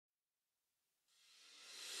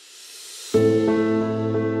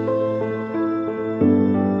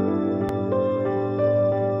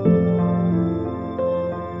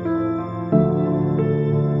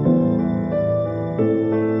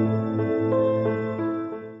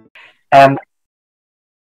Da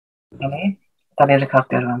ni'n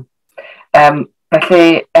recordio rwan. Felly,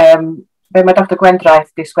 be mae Dr Gwendraeth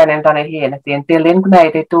wedi sgwennu amdano ei hun ydy yn dilyn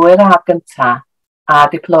gwneud ei 2 rhad gyntaf a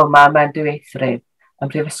diploma mewn dwyieithrwydd ym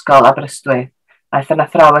Mhrifysgol Aberystwyth. Aeth yn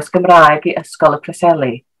athrawes Gymraeg i Ysgol y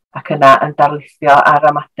Preseli ac yna yn darlithio ar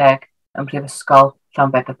ramadeg ym Mhrifysgol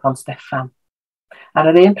Llanbed y Pont Steffan.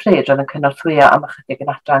 Ar yr un pryd roedd yn cynorthwyo am ychydig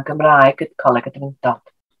yn adran Gymraeg y Coleg y Drindod.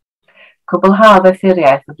 Cwblhaodd ei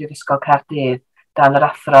thuriaeth yn Mhrifysgol Caerdydd dan yr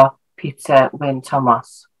Athro E.Wyn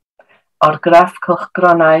Thomas. Orgraff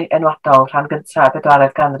cylchgronau enwadol rhan gyntaf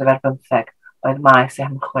bedwaredd ganrif ar bymtheg oedd maes eu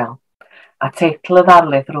hymchwil. A teitl y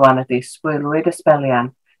ddarlith rwan ydy Spwyliwyd y spelian,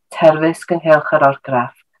 terfysg ynghylch yr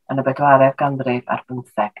orgraff yn y bedwaredd ganrif ar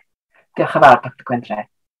bymtheg. Diolch yn fawr, Dr Gwendraeth.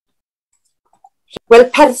 Wel,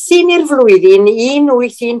 perthyn i'r flwyddyn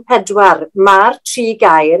 1814, mae'r 3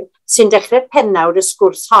 gair sy'n dechrau pennawd y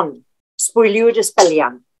sgwrs hon, Spwyliwyd y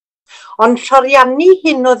spelian. Ond rhoriannu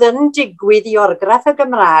hyn oedd yn digwydd i orgraff y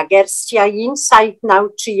Gymraeg ers tua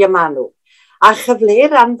 1793 yma nhw, a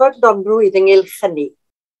chyfle'r anfodlonrwydd ynghylch hynny.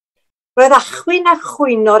 Roedd achwyn a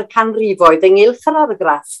chwyno'r canrifoedd ynghylch yr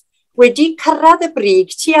orgraff wedi cyrraedd y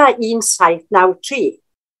brig tua 1793,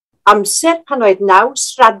 amser pan oedd naws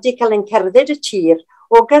radical yn cerdded y tir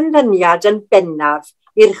o ganlyniad yn bennaf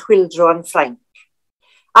i'r chwyldro yn Ffrainc.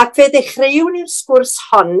 Ac fe ddechreuwn i'r sgwrs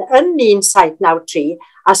hon yn 1793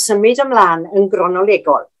 a symud ymlaen yn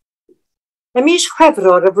gronolegol. Ym mis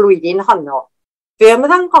Chwefror y flwyddyn honno, fe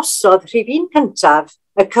ymddangosodd rhifin cyntaf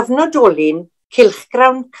y cyfnodolyn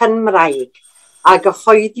cylchgrawn Cymraeg a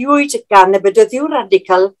gyhoeddiwyd gan y bedyddiwr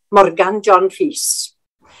radical Morgan John Rhys.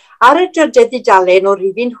 Ar y drydedd dudalen o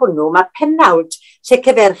rhifin hwnnw mae pennawd lle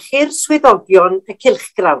cyferchu'r swyddogion y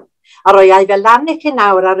cylchgrawn a roi ei fel lan eich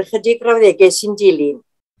nawr ar ychydig brawddegau sy'n dilyn.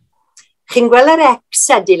 Chi'n gweld yr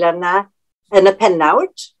sedil yna yn y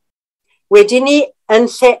pennawd. Wedyn ni yn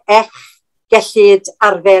lle gellid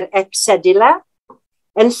arfer sedila.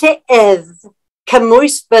 Yn lle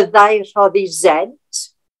cymwys byddai rhoddi Z.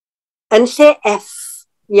 Yn lle F,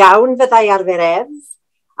 iawn fyddai arfer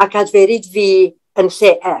ac adferid V yn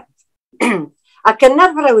lle Ac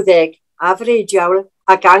yna'r frawddeg a frediawl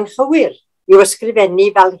ac anghywir i'w ysgrifennu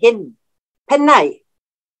fel hyn, pennau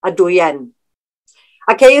a 2 N.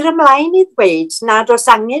 Ac eir ymlaen i ddweud nad oes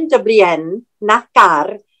angen WN nac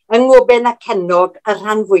ar yng ngoben ac ennog y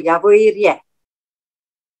rhan fwyaf o eiriau.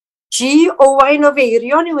 E.Wyn o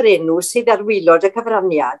feirion yw'r enw sydd ar wylod y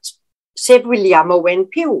cyfraniad, sef William Owen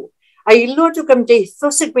Pugh, aelod o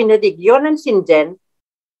Gymdeithas y Gweinyddigion yn Llundain,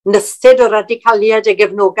 nythod o radicaliad y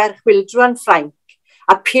gefnogau'r chwyldro yn Ffrainc,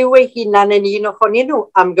 a Pugh ei hunan yn un ohonyn nhw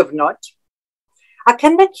am gyfnod. Ac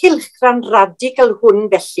yn y cylchgrawn radical hwn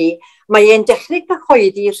felly, mae e'n dechrau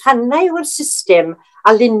cyhoeddi rhannau o'r system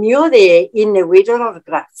a luniodd i newid o'r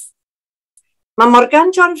orgraff. Mae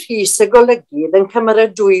Morgan John Rhys y golygydd yn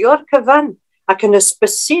cymeradwyo'r cyfan ac yn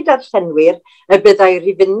ysbysu darllenwyr y byddai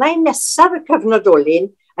rifynnau nesaf y cyfnodolyn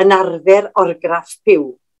yn arfer orgraff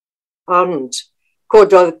Pugh. Ond,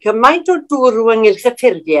 cododd cymaint o dwrw ynghylch y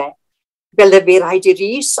ffurfiau, fel y bu rhaid i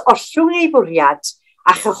Rhys ollwng ei bwriad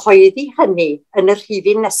a chyhoeddi hynny yn y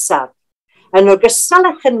rhifin nesaf, yn ogystal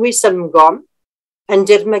â chynnwys ymgom, yn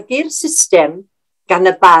dirmygu'r system gan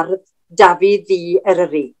y bardd Dafydd Ddu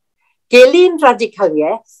Eryri. Gelyn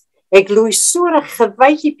radicaliaeth, eglwyswr a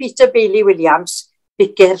chyfaill i Peter Bailey Williams,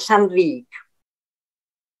 bicer Llanrug.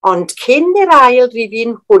 Ond cyn i'r ail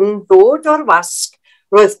rifin hwn ddod o'r wasg,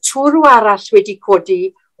 roedd twrw arall wedi codi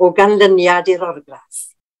o ganlyniad i'r orgraff.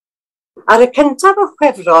 Ar y cyntaf o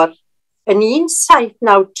Chwefror, yn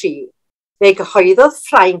 1793, fe gyhoeddodd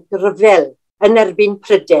Ffrainc ryfel yn erbyn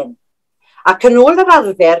Pryden, ac yn ôl yr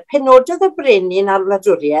arfer penododd y brenin ar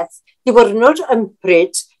wladwriaeth diwrnod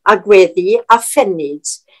ympryd a gweddi a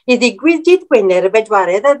ffenid i ddigwydd dydd Gwener y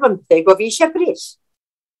bedwaredd ar bymtheg o fis Ebrill.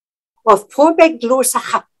 Oedd pob eglwys a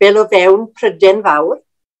chapel o fewn Pryden Fawr,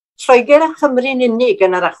 Lloegr a Chymru'n unig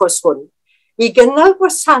yn yr achos hwn, i gynnal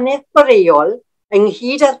gwasanaeth boreol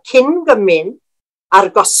ynghyd â'r cyn gymyn a'r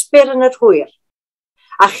gosper yn yr hwyr,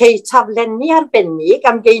 a chei taflenni arbennig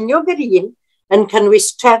am geiniog yr un yn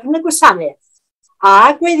cynnwys trefn y gwasanaeth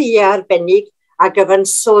a gweddiau arbennig a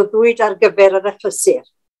gyfansoddwyd ar gyfer yr achlysur.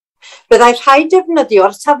 Byddai rhaid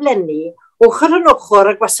defnyddio'r taflenni ochr yn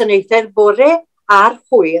ochr y gwasanaethau'r bore a'r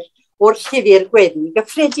hwyr o'r llyfr gweddi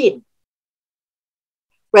gyffredin.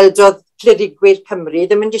 Weldodd clerigwyr Cymru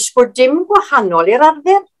ddim yn disgwyl dim gwahanol i'r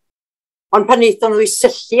arfer, ond pan eithon nhw i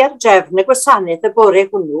syllu ar drefn y gwasanaeth y bore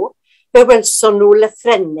hwnnw, fe welson nhw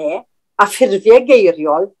lythrennau a ffurfiau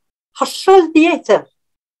geiriol hollol dieithr,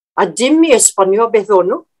 a dim i esbonio beth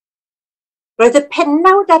o'n nhw. Roedd y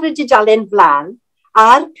pennawd ar y dudalen flan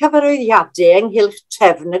a'r cyfarwyddiadau ynghylch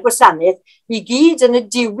trefn y gwasanaeth i gyd yn y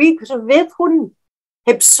diwyg rhyfedd hwn,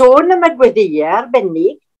 heb sôn am y gweddïau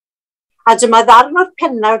arbennig, a dyma ddarn o'r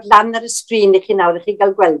pennawd lan ar y sgrin i chi nawr i chi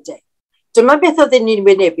gael gweld e. Dyma beth oedd ni'n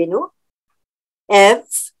wynebu nhw.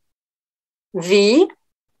 Ef, fi,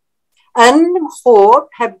 yn mhob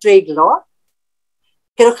heb dreiglo.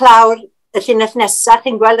 Cerwch lawr y llinell nesaf,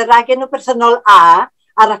 chi'n gweld y raglen o berthynol A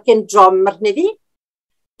a'r raglen drom arni fi.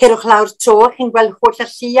 Cerwch lawr to, chi'n gweld holl y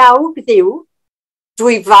lliawg ddiw.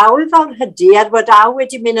 Dwy fawl fawr hydy ar fod A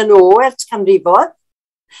wedi mynd yn O ers canrifodd.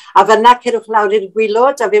 A fyna cerwch lawr i'r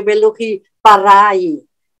gwylod a fe welwch chi bara I.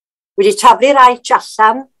 Wedi taflu'r aich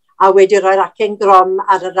allan a wedi rhoi'r raglen grom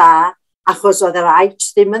ar yr A, achos oedd yr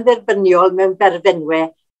aich ddim yn dderbyniol mewn berfenwau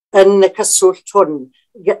yn y cyswllt hwn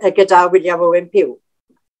gyda William Owen Pugh.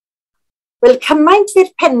 Wel, cymaint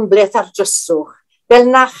fy'r penbleth ar dryswch, fel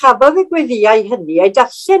na chafodd y gweddiau hynny ei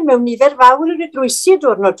darllen mewn nifer fawr yn y drwysid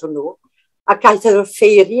o'r hwnnw, ac aeth yr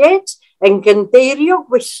offeiriad yn gyndeirio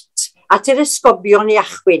gwyllt at yr esgobion i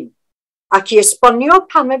achwyn, ac i esbonio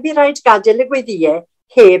pam y bu rhaid gadael y gweddiau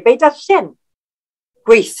heb ei darllen.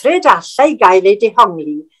 Gweithred allai gael ei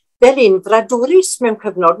dehongli fel un fradwrus mewn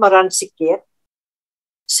cyfnod mor ansicr.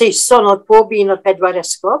 Saeson oedd pob un o'r 4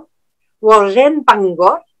 esgob, Warren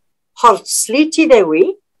Bangor, Horsley Tiddewi,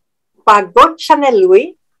 Bagot Llanelwy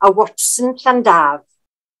a Watson Llandaf.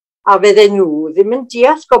 A fydden nhw ddim yn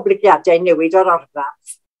deall gobligiadau newid o'r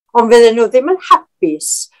orgraff, ond fydden nhw ddim yn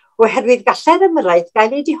hapus oherwydd gallai'r ymraeth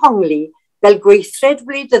gael ei dehongli fel gweithred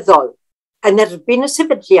wleidyddol yn erbyn y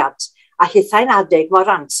sefydliad a hithau'n adeg mor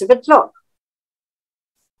ansefydlog.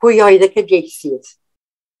 Pwy oedd y cyfieithydd?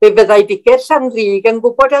 Fe byddai Bicer Llanrug yn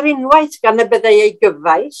gwybod ar unwaith gan y byddai ei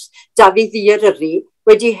gyfaill, Dafydd Eryri,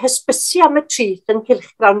 wedi hysbysu am y trith yn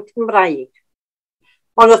cylchgrawn Cymraeg.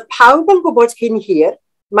 Ond oedd pawb yn gwybod cyn hir,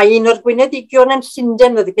 mae un o'r gweinyddigion yn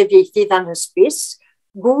Llundain oedd y cyfieithydd anhysbys,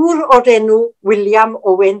 gŵr o'r enw William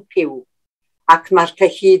Owen Pugh, ac mae'r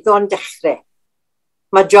cyhyddo'n dechrau.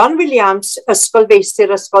 Mae John Williams,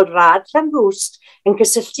 ysgolfeistyr ysgol Rad Llanrwst, yn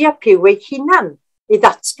cysylltu â Pugh ei hunan i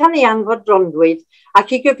ddatgan ei anfod bronfwyd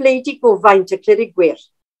ac i gyfleudi gofaint y clerigwyr.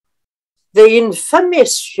 The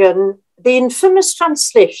infamous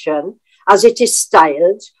translation, as it is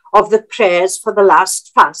styled, of the prayers for the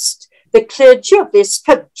last fast, the clergy of this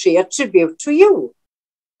country attribute to you,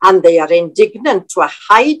 and they are indignant to a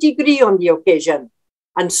high degree on the occasion,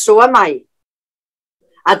 and so am I.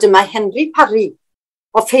 A dyma Henry Parry,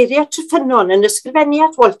 offeiriad Tryffynon yn ysgrifennu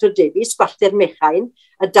at Walter Davies, Gwartheg Mechain,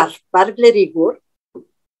 y darpar glerigwr.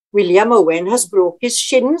 William Owen has broke his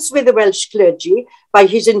shins with the Welsh clergy by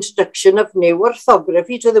his introduction of new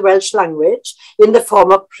orthography to the Welsh language in the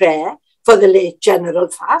form of prayer for the late general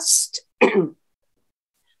fast.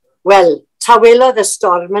 Wel, tawelodd y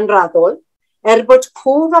storm yn raddol, bod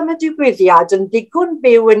cof am y digwyddiad yn ddigon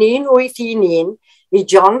byw yn 1811 i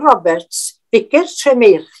John Roberts, Vicar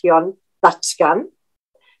Tremeirchion, ddatgan.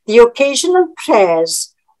 The occasional prayers,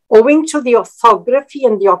 owing to the orthography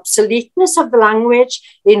and the obsoleteness of the language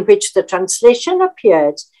in which the translation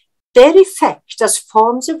appeared, their effect as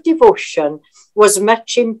forms of devotion was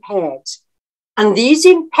much impaired, and these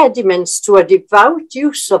impediments to a devout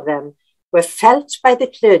use of them were felt by the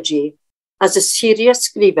clergy as a serious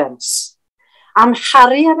grievance.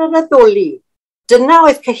 Amharu ar yr addoli, dyna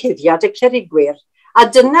oedd cyhuddiad y clerigwyr, a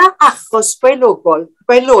dyna achos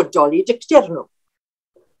gwaelodol I dicter nhw.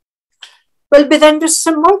 Wel, byddai'n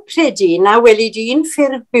resymol credu na welid un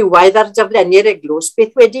ffyrdd bywaidd ar daflennu'r eglwys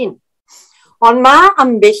beth wedyn. Ond mae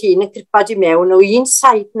ambell un yn cripad I mewn o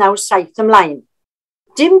 1797 ymlaen.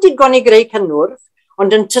 Dim digon I greu cynnwrf,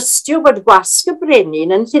 ond yn tystio bod gwasg y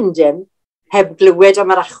brenin yn Llundain, heb glywed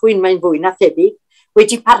am yr achwyn mae'n fwy na thebyg,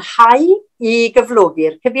 wedi parhau I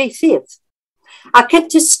gyflogi'r cyfieithydd. Ac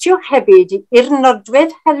yn tystio hefyd i'r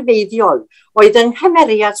nodwedd herfeiddiol oedd yng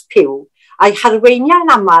nghymeriad Pugh a'i harweiniau'n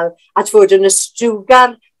aml at fod yn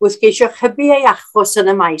ysdrwgar wrth geisio chybu ei achos yn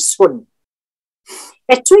y maes hwn.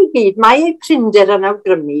 Eto I gyd mae ei prinder yn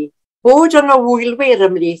awgrymu bod yn o wylwyr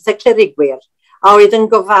ymlith y clerigwyr a oedd yn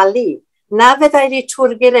gofalu na fyddai'r I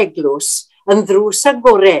twrgi'r eglwys yn ddrws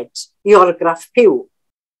agored I orgraff Pugh.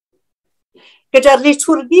 Gyda'r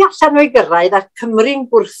litwrgi allan o'i gyrraedd ac Cymru'n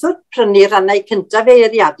gwrthod prynu rannau cyntaf ei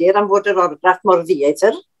eriadur am fod yr orgraff mor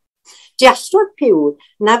ddiaethr, deallwyd Pugh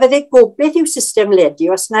na fyddai gobeith i'w system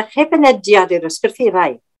ledu os na chebenediad i'r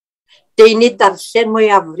ysgrythurau. Deunydd darllen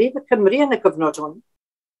mwyafrif y Cymru yn y cyfnod hwn.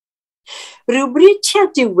 Rhywbryd tua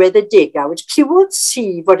diwedd y degawd, clywodd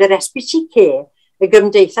fod yr SBTK, y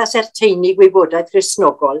Gymdeithas Erteini Gwybodaeth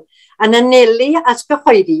Cristnogol, yn anelu at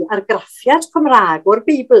gyhoeddi argraffiad Cymraeg o'r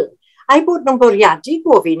Beibl, a'i bod nhw'n bwriadu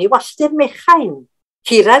gofyn I Walter Mechain,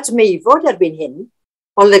 Curad meifod erbyn hyn,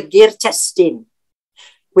 olygu'r testyn.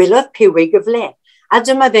 Gwelodd Puw ei gyfle, a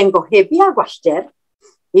dyma fe'n gohebu a gwallter.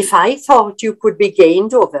 If I thought you could be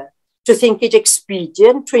gained over to think it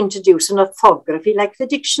expedient to introduce an orthography like the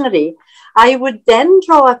dictionary, I would then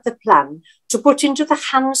draw up the plan to put into the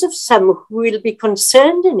hands of some who will be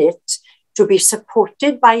concerned in it to be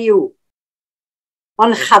supported by you.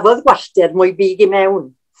 Ond chafodd gwallter mwy big I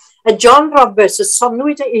mewn. Y John Roberts y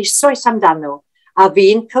sonwyd eisoes amdano, a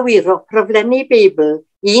fi'n cywiro proflenni Beibl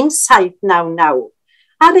 1799,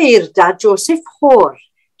 a'r eirda Joseph Hoare,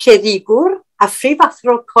 cleddigwr a phrif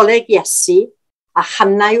Athro Coleg Iesu a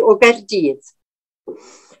Channau o Gaerdydd.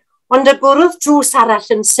 Ond y gwrdd drws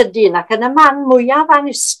arall yn sydyn ac yn y man mwyaf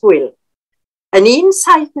anusgwyl. Yn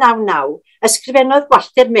 1799, ysgrifennodd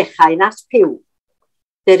gwallter Mechain at Puw.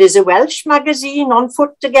 There is a Welsh magazine on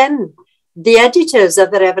foot again. The editors are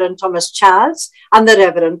the Reverend Thomas Charles and the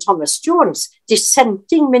Reverend Thomas Jones,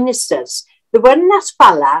 dissenting ministers, the one at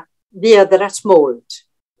Bala, the other at Mold.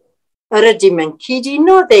 Yr ydym yn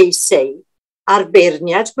cyduno, they say, ar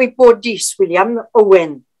beirniad gwybodus William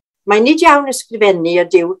E.Wyn. Mae'n nid iawn ysgrifennu y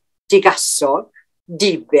diw digasog,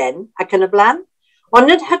 diben ac yn y blaen,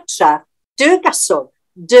 ond yn hytrach dygasog,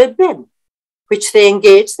 dyben, which they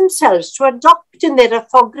engage themselves to adopt in their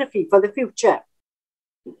orthography for the future.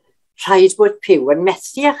 Rhaid bod Puw yn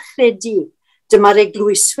methu a chredu. Dyma'r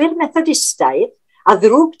eglwyswyr methodistaidd a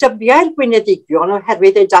ddrwg dybiau'r gweinyddigion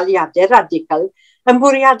oherwydd ei daliadau radical yn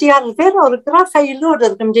bwriadu arfer orgraff aelod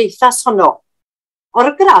o'r gymdeithas honno.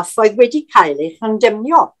 Orgraff oedd wedi cael ei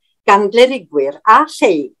condemnio gan glerigwyr a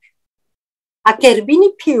lleig. Ac erbyn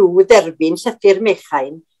I Puw dderbyn llythyr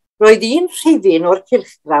Mechain, roedd un rhifin o'r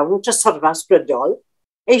cylchgrawn trysorfa sbrydol,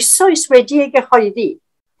 eisoes wedi ei gyhoeddi,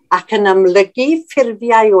 ac yn amlygu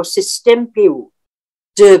ffurfiau o system Puw.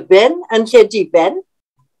 Dyben yn lle diben,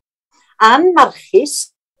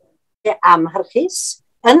 anmarchus, amharchus,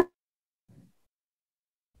 yn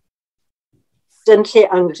lle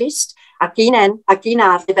yngrist, ac un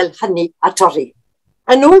ar fel hynny a torri.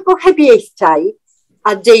 Yn ôl gohebiaethau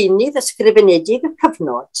a deunydd ysgrifenedig y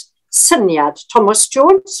cyfnod, syniad Thomas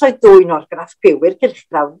Jones oedd dwyn orgraff Puw i'r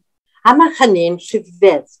cylchgrawn, a mae hynny'n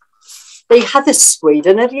rhyfedd. Fe'i haddysgwyd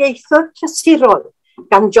yn yr ieithwr clasurol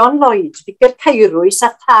gan John Lloyd, Figur Caerwys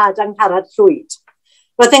a Thad Angharad Llwyd.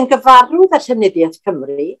 Roedd e'n gyfarwydd â Llenyddiaeth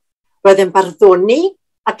Cymru, roedd e'n barddoni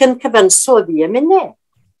ac yn cyfansoddi emynau.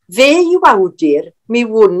 Fe yw awdur mi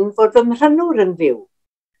wwn fod fy mhrynwr yn fyw.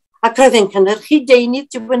 Ac roedd e'n cynhyrchu deunydd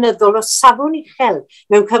diwynyddol o safon uchel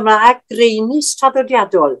mewn Cymraeg greinus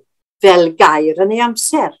traddodiadol, fel gair yn ei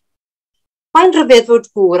amser. Mae'n rhyfedd fod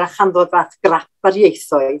gŵr a chanddodd fath grap ar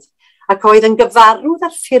ieithoedd, ac oedd yn gyfarwydd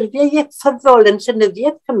ar ffurfiau ieithyddol yn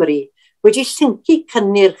Llenyddiaeth Cymru wedi llyncu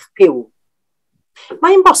cynnyrch Puw.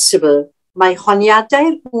 Mae'n bosibl mae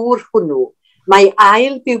honiadau'r gŵr hwnnw, mae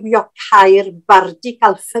ail bywio cair bardig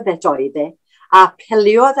alffabet oedd e, a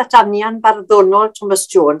apeliodd at anian barddonol Thomas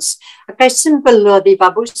Jones ac ei symbylodd I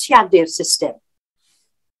fabwysiadu'r system.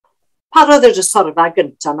 Parodd y drysorfa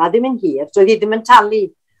gyntaf ma ddim yn hir, doedd I ddim yn talu,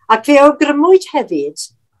 ac fe awgrymwyd hefyd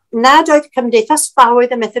nad oedd Cymdeithas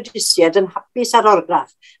Fawyd y Methodisiad yn hapus ar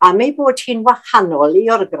orgraff am ei bod hi'n wahanol I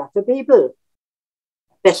orgraff y Beibl.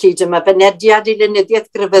 Felly dyma fynediad I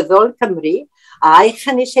Lenyddiaeth Grefyddol Cymru a ei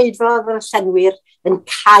chynulleidfa o'r llenwyr yn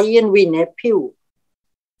cau yn wyneb Puw.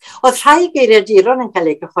 Oedd rhai geiriaduron yn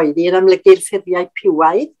cael ei gyhoeddi yn amlygu'r ffurfiau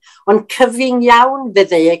Puwaidd, ond cyfyng iawn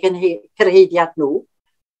fyddai ei cyrheiddiad nhw,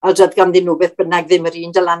 a doedd ganddyn nhw beth bynnag ddim yr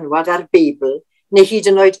un dylanwad ar Beibl, neu hyd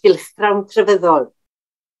yn oed gylchgrawn crefyddol.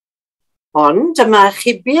 Ond dyma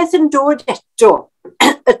chybiaeth yn dod eto,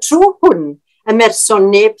 y tro hwn ymerson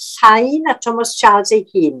neb llai na Thomas Charles ei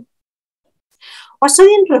hun. Os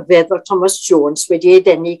oedd hi'n rhyfedd o'r Thomas Jones wedi ei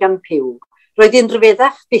denu gan Puw, roedd hi'n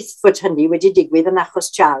rhyfeddach byth fod hynny wedi digwydd yn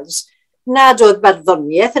achos Charles, nad oedd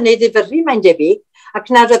barddoniaeth yn ei ddifyru mae'n debyg,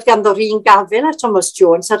 ac nad oedd ganddo'r un gafel a Thomas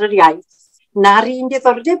Jones ar yr iaith, na'r un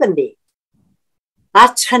diddordeb ynddi.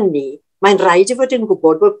 At hynny, mae'n rhaid I fod yn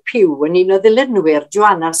gwybod bod Puw yn un o ddilynwyr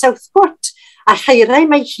Joanna Southport, a cheirau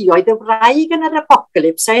mae hi oedd y wraig yn yr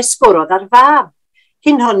apocalypse a esgorodd ar fab.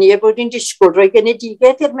 Cyn honni bod ni'n disgwyl roi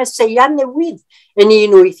genedigaeth i'r Meseia newydd yn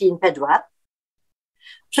 1814.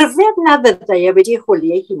 Rhyfedd na fyddai wedi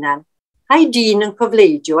chwli ei hunan, a'i dyn yn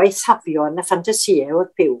cofleidio a'i thafio yn y ffantasiau o'r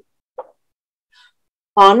Puw.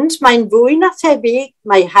 Ond mae'n fwy na thebyg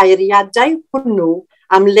mae hairiadau hwnnw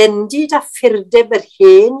am lendid a ffurdeb yr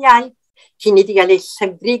hen iaith cyn iddi gael ei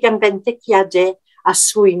llygru gan benthyciadau a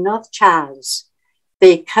swinodd Charles.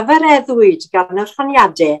 Fe'i cyfareddwyd gan yr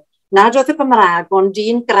honiadau nad oedd y Gymraeg ond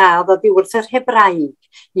un gradd oddi wrth yr Hebraeg,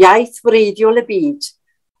 iaith wreiddiol y byd,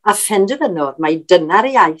 a phenderfynodd mai dyna'r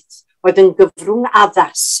iaith oedd yn gyfrwng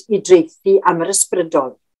addas i dreithi am yr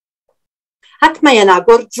ysbrydol. Ac mae yn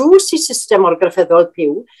agor drws i system orgraffeddol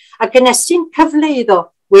piw ac yn estyn cyfle iddo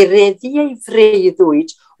wireddu ei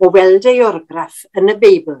freuddwyd o weld ei orgraff yn y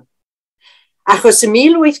Beibl. Achos y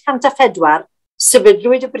 1804,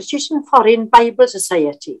 sefydlwyd y British and Foreign Bible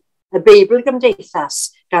Society, y Beibl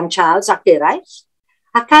Gymdeithas gan Charles ac eraill,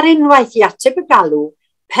 ac ar unwaith i ateb y galw,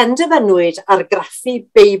 penderfynwyd argraffu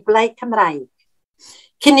Beiblau Cymraeg.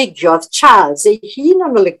 Cynigiodd Charles ei hun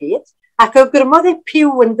o'n olygydd ac awgrymodd ei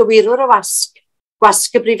piw yn gywirwr o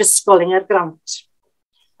gwasg y brifysgol yng Nghaergrawnt.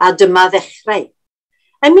 A dyma ddechrau.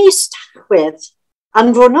 Ym mis Tachwedd,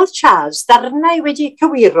 anfonodd Charles ddarnau wedi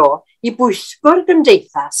cywiro i bwyllgor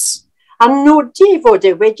gymdeithas a nodi ei fod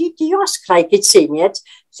e wedi diosgrau cydseiniad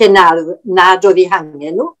lle nad oedd ei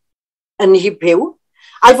hangen nhw yn hi piw,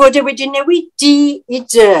 a fod e wedi newid D i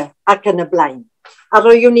D ac yn y blaen. A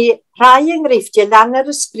roiwn ni rhai enghreifftiau lan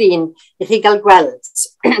ar y sgrin i chi gael gweld.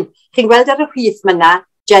 Chi'n gweld ar y chwith myna,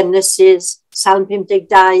 Genesis, Psalm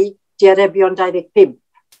 52, Diarebion 25.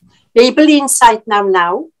 Beibl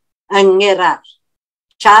 1799, yng Nghaerar.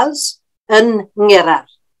 Charles, yn Nghaerar.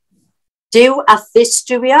 Dyw a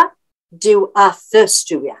thystywia, dyw a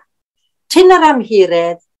thystywia. Tyn yr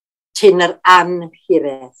amhiredd, tyn yr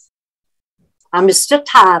anhiredd. A Mr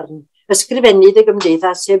Tarn, ysgrifennydd y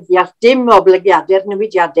gymdeithas sef ddeall dim oblygiadau'r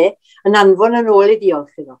newidiadau yn anfon yn ôl i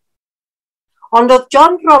ddiolch iddo. Ond oedd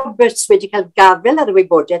John Roberts wedi cael gafel ar y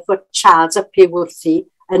wybodaeth fod Charles a piw wrthi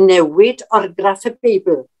yn newid orgraff y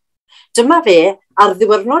Beibl. Dyma fe ar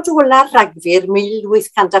ddiwrnod ola'r Rhagfyr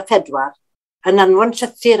 1804 yn anfon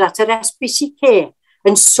llythyr at yr SBCK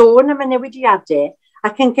yn sôn am y newidiadau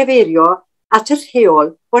ac yn cyfeirio at yr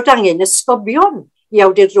rheol bod angen ysgobion i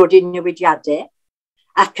awdurdodi newidiadau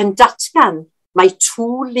ac yn datgan mai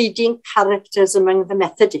two leading characters among the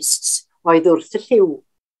Methodists oedd wrth y lliw.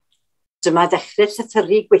 Dyma ddechrau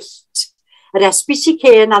llythyru gwyllt. Yr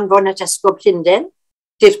SBCK yn anfon at Esgob Llundain,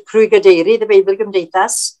 dirprwy gadeirydd y Beibl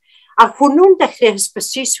Gymdeithas, a hwnnw'n dechrau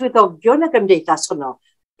hysbysu swyddogion y gymdeithas hwnnw,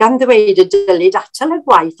 gan ddweud y dylid atal y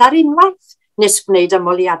gwaith ar unwaith nes gwneud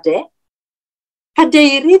ymoliadau.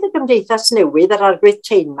 Cadeirydd y gymdeithas newydd ar arglwydd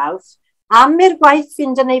Teignmouth am i'r gwaith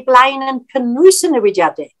fynd yn ei blaen yn cynnwys y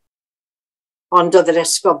newidiadau. Ond oedd yr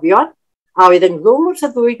esgobion, a oedd ynglwm wrth y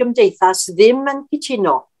ddwy gymdeithas ddim yn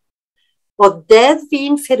cytuno. Oedd deddf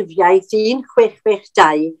ffurfiaeth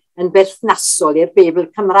 1662 yn berthnasol i'r Beibl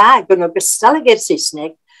Cymraeg yn ogystal ag i'r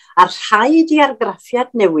Saesneg, a rhaid i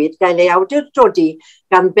argraffiad newydd gael ei awdurdodi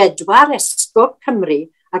gan 4 esgob Cymru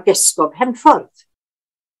ac esgob Henffordd.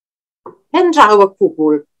 Pen draw y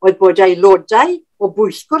cwbl oedd bod aelodau o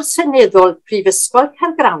bwyllgor seneddol Prifysgol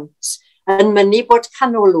Caergrawnt yn mynnu bod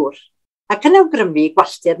canolwr ac yn awgrymu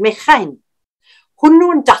gwalltir mechain.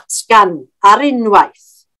 Hwnnw'n datgan ar unwaith,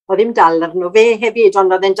 oedd ddim dal arno fe hefyd,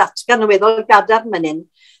 ond oedd e'n datgan o weddol gadar mynin,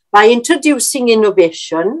 by introducing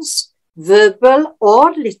innovations, verbal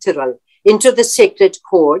or literal, into the sacred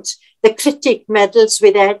codes, the critic meddles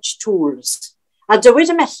with edge tools. A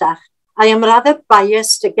dywed ymellach, I am rather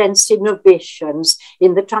biased against innovations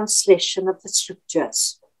in the translation of the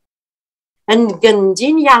scriptures. Yn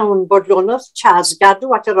gyndyn iawn bod lonodd Charles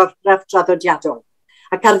gadw at yr orgraff traddodiadol,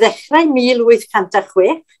 ac ar ddechrau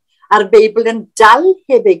 1806, a'r Beibl yn dal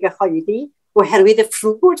heb ei gyhoeddi oherwydd y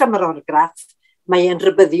ffrwd am yr orgraff, mae e'n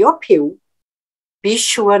rybyddio piw, be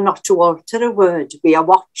sure not to alter a word, we are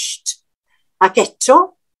watched. Ac eto,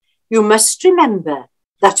 you must remember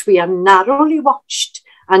that we are narrowly watched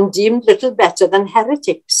and deemed little better than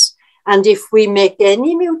heretics, and if we make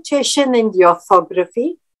any mutation in the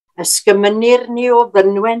orthography, ysgymynir ni o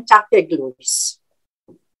fynwent ac eglwys.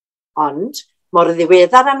 Ond, mor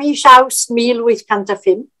ddiweddar am ei siaws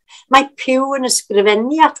 1805, mae piw yn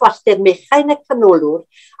ysgrifennu at wallter mechain y canolwr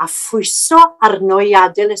a phwyso arno i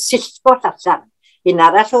adael y sillbot allan, un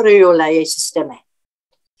arall o reolau ei systemau.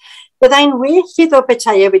 Byddai'n well iddo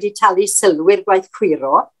petai wedi talu sylwyr gwaith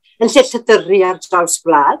cwiro, yn lle llythyru ar draws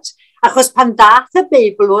gwlad, achos pan dath y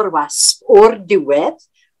Beibl o'r wasg o'r diwedd,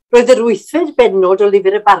 roedd yr wythfed bennod o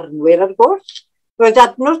lyfr y barnwyr ar goll, roedd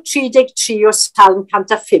adnod 33 o Salm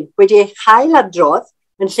 105 wedi ei chael adrodd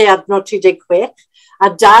yn lle adnod 36, a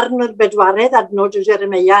darn o'r bedwaredd adnod o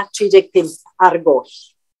Jeremia 35 ar goll.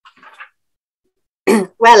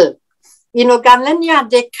 Wel, un o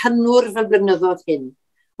ganlyniadau cynnwrf y blynyddoedd hyn,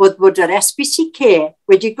 oedd bod yr SBCK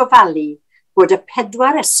wedi gofalu bod y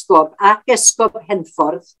 4 esgob ac esgob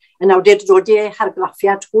Henffordd yn awdurdodi ei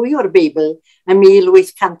hargraffiad hwy o'r Beibl ym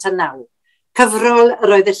 1809. Cyfrol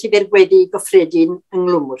yr oedd y llyfr gwedi gyffredin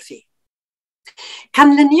ynglwm wrthi.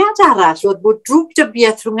 Canlyniad arall oedd bod drwg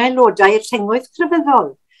dybiaeth rhwng aelodau'r rhengoedd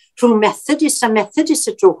crefyddol rhwng Methodist a Methodist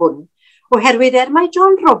y tro hwn, oherwydd mai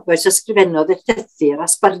John Roberts ysgrifennodd y llythyr a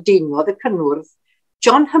sbardinodd y cynnwrf,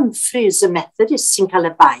 John Humphreys y Methodist sy'n cael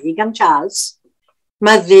y bai gan Charles,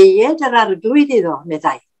 mae ddeied yr arglwydd iddo,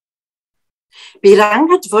 meddai. By'r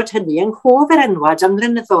anghydfod hynny yng nghof yr enwad am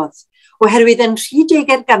flynyddoedd, oherwydd yn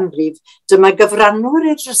 30au'r ganrif, dyma gyfrannwr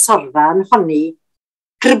i'r drysorfa yn honni,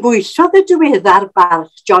 crybwyllodd y diweddar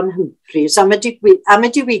barch John Humphreys am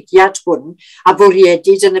y diwygiad hwn a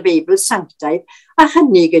fwriedid yn y Beibl Sanctaidd, a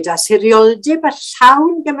hynny gyda sirioldeb a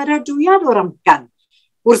llawn gymeradwyadd o'r amcan,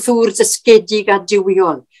 wrth wr dysgedig a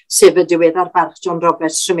diwiol, sef y diweddar barch John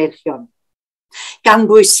Roberts Rhymerchion. Gan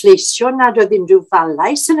bwysleisio nad oedd unrhyw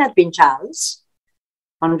falais yn erbyn Charles,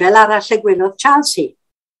 ond fel arall y gwelodd Charles hi.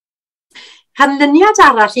 Canlyniad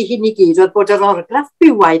arall i hyn i gyd oedd bod yr orgraff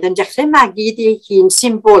bywaidd yn dechrau magyd ei hun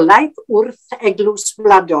symbolaidd wrth eglwys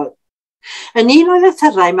wladol. Yn un o'r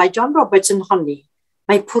lythyrau mae John Roberts yn honni,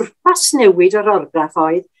 mae pwrpas newid yr orgraff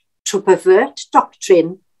oedd to pervert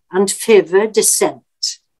doctrine and favour dissent.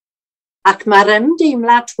 Ac mae'r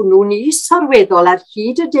ymdeimlad hwnnw'n is-orweddol ar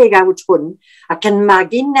hyd y degawd hwn ac yn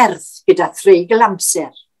magu nerth gyda threigl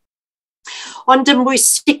amser. Ond yn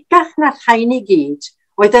bwysicach na'r rhain i gyd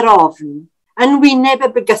oedd yr ofn, yn wyneb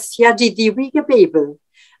y bygythiad i ddiwig y Beibl,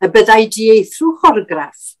 y byddai dieithrwch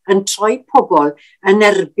orgraff yn troi pobl yn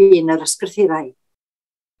erbyn yr ysgrythurau.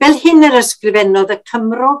 Fel hyn yr ysgrifennodd y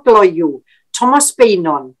Cymro gloiw, Thomas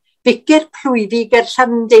Beinon, Vicar Plwyfi ger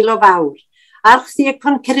Llandeilo Fawr,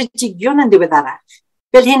 Archdiacon Ceredigion yn ddiweddarach.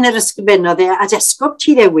 Fel hyn yr ysgrifennodd at Esgob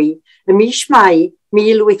Tiddewi ym mis Mai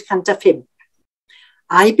 1805.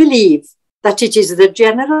 I believe that it is the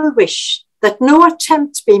general wish that no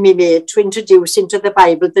attempt may be made to introduce into the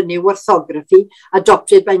Bible the new orthography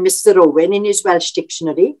adopted by Mr. Owen in his Welsh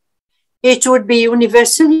dictionary. It would be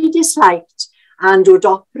universally disliked and would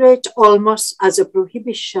operate almost as a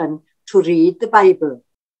prohibition to read the Bible.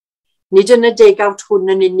 Nid yn y degawd hwn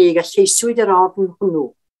yn unig a lleiswyd yr ofn hwnnw.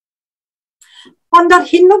 Ond ar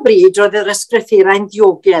hyn o bryd roedd yr ysgrythurau'n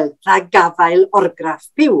ddiogel rhag gafael orgraff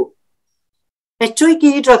byw. Eto i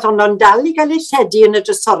gyd roedd honno'n dal i gael ei lledu yn y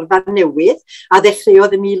drysorfa newydd a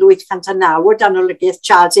ddechreuodd ym 1809 o dan olygaeth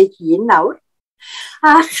Charles ei hun nawr.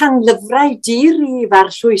 A chanlyfrau di-rif ar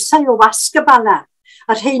llwysau o wasg y bala,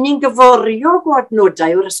 a rheini'n gyforio o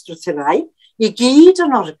adnodau o'r ysgrythurau i gyd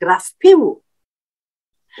yn orgraff byw.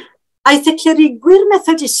 Aeth y clerigwyr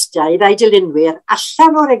Methodistaidd a'i dilynwyr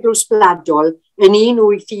allan o'r eglwys bladol yn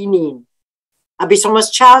 1811, a bu Thomas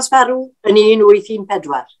Charles farw yn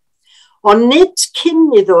 1814. Ond nid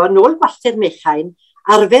cyn iddo yn ôl gwalltir Mechain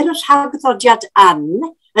arfer y rhagddodiad an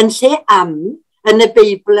yn lle am yn y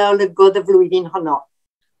Beibl a olygodd y flwyddyn honno.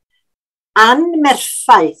 An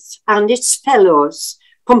Merffaith and its fellows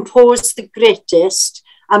composed the greatest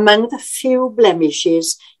among the few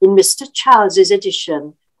blemishes in Mr. Charles's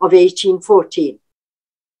edition of 1814.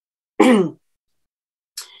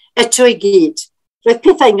 Eto i gyd, roedd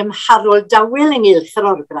pethau'n gymharol dawel ynghylch yr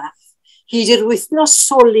orgraff. Hyd i'r wythnos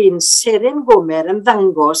solyn Seren Gomer yn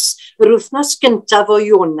ddangos yr wythnos gyntaf o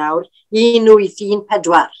Ionawr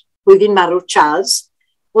 1814, blwyddyn marw Charles,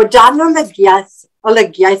 o dan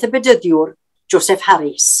olygiaeth y bedyddiwr Joseph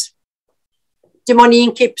Harris. Dim ond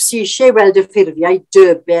un cips eisiau weld y ffurfiau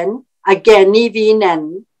Durban a geni fi'n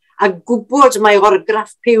a gwybod mae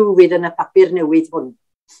orgraff pyw fydd yn y papur newydd hwn.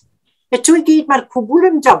 Eto i gyd mae'r cwbl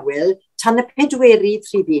yn dawel tan y pedwerydd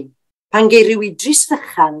rhifin, pan geiriw Idris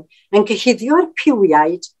Fychan yn cyhuddio'r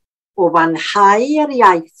piwiaid o wanhau yr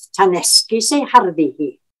iaith tan esgus ei harddu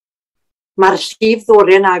hi. Mae'r llif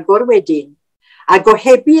ddore'n agor wedyn, a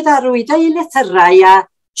gohebydd arwyddau i lythyrau a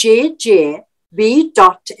JJ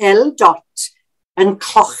B.L. yn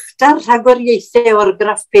clochda'r rhagoriaethau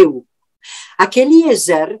orgraff byw, ac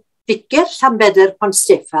Eliezer, Vicar Llanbedr Pont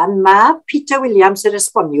Steffan, mab Peter Williams yr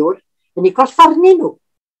esboniwr, yn ei gorffarnu nhw.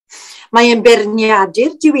 Mae yn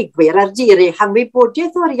berniadur diwigwyr ar dirau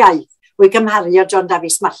hanwybodaeth o'r iaith o'i gymharu â John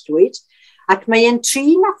Davies Mallwyd, ac mae e'n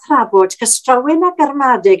trin a thrafod cystrawen a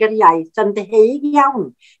garmadeg yr iaith yn ddeheig iawn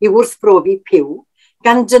i wrthbrofi pyw,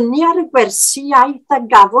 gan dynnu ar y gwersi iaith a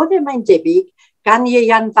gafodd mae'n debyg gan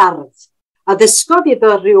Ieuan Fardd, a ddysgodd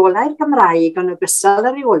iddo reolau'r Gymraeg yn ogystal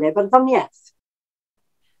â reolau barddoniaeth.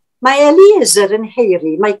 Mae Eliezer yn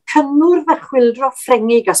heiri mae cynnwrf a chwildro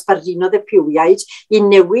Ffrengig a sbardinodd y piwiaid i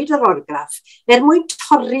newid yr orgraff mwyn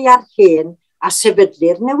torri ar hen a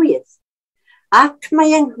sefydlu'r newydd. Ac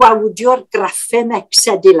mae e'n gwawdio'r graffem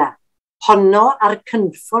exedila, honno ar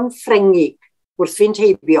cynffon Ffrengig wrth fynd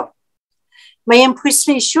heibio. Mae e'n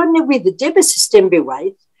pwysleisio newyddeb y system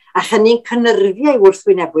bywaidd a hynny'n cynnyrfu ei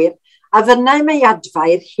wrthwynebwyr a fynnau mae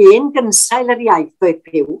adfau'r hen gynsail yr iaith o'i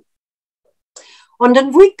pyw. Ond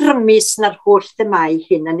yn fwy grymus na'r holl themau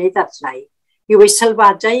hyn yn ei ddadlau, yw ei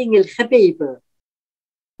sylwadau ynghylch y Beibl.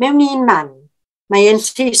 Mewn un man, mae e'n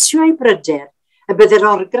lleisio ei bryder y byddai'r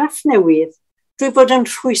orgraff newydd drwy fod yn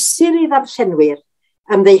rhwysir i ddarllenwyr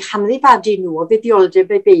am ddeihanddifadu nhw o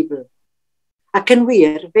fuddioleb y Beibl. Ac yn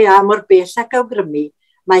wir, fe a mor bell ac awgrymu,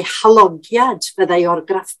 mae halogiad fyddai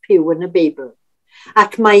orgraff piw yn y Beibl.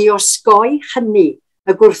 Ac mae i osgoi hynny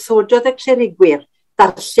y gwrthododd y clerigwyr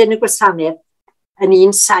darllen y gwasanaeth yn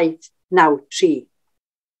 1793.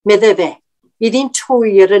 Medde fe, bydd hi'n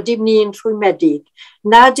twyr ydym ni'n rhwymedig,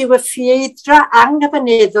 nad yw y ffieidra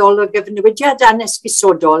anghyfyneddol o gyfnewidiad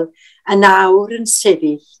anesgusodol yn awr yn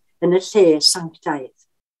sefyll yn y lle sanctaidd.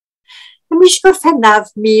 Ym mis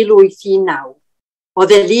Gorffennaf 1819,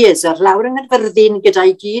 oedd Eliezer lawr yng Nghaerfyrddin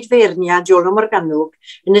gyda'i gyd-feirniad Joel Morganwg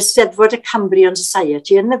yn Eisteddfod y Cambrian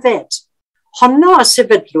Society yn Yfed. Honno a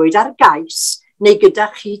sefydlwyd ar gais neu gyda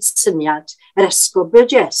chyd syniad yr esgob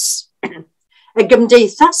Burgess. Y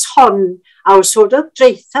gymdeithas hon a osododd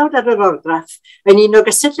dreithawd ar yr orgraff yn un o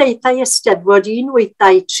gysadlaethau Eisteddfod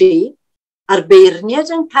 1823 a'r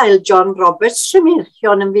beirniad yn cael John Roberts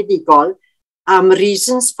Rhymirchion yn fuddigol am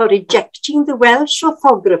reasons for rejecting the Welsh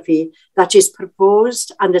orthography that is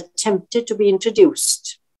proposed and attempted to be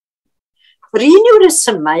introduced. Yr un yw'r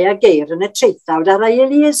resymau a geir yn y treithawd ar ei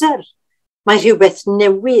Eliezer. Mae rhywbeth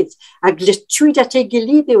newydd a glitwyd at ei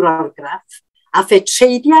gilydd yw'r orgraff a phe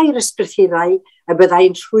treiddiau'r ysgrythurau y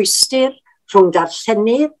byddai'n rhwystyr rhwng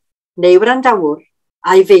darllenydd neu wrandawr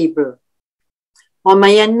a'i Feibl. Ond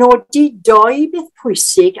mae e'n nodi doi beth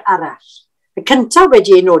pwysig arall. Y cyntaf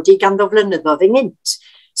wedi ei nodi ganddo flynyddoedd ynghynt,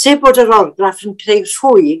 sef bod yr orgraff yn creu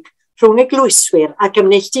rhwyg rhwng eglwyswyr ac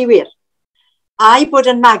ymneilltuwyr, a'i bod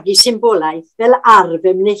yn magu symbolaeth fel arf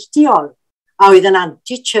ymneilltuol a oedd yn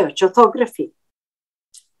anti-church orthography.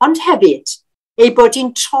 Ond hefyd, ei bod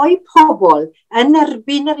hi'n troi pobl yn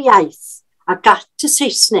erbyn yr iaith ac at y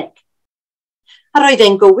Saesneg. A roedd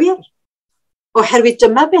e'n gywir, oherwydd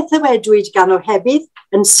dyma beth y wedwyd gan o hefyd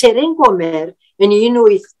yn Seren Gomer yn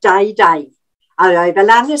 1822, a roedd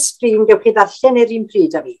fel an y sgrin gewch chi ddarllen yr un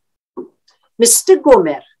pryd â fi. Mr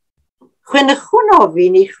Gomer, chwenechwn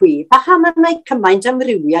ofyn i chwi paham yna cymaint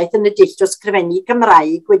amrywiaeth yn y dillt o sgrifennu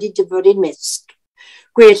Cymraeg wedi dyfod i'n misg.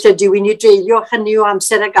 Gwell ydyw i ni dreulio hynny o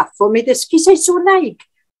amser a gaffo mi ddysgu Saesoneg.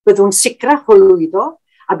 Byddwn sicrach o lwyddo,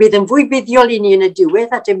 a bydd yn fwy buddiol i ni yn y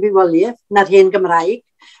diwedd at ymwyboliaeth na'r hen Gymraeg,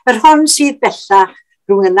 yr hon sydd bellach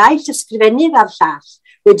rhwng y naill ysgrifennydd a'r llall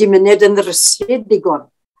wedi myned yn ddryslyd digon,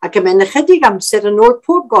 ac yme'n ychydig amser yn ôl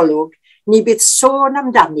pob golwg ni bydd sôn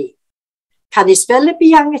amdani. Canis fel y bu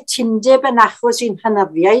angytundeb yn achos i'n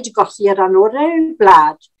hanafiaid golli yr anorau i'w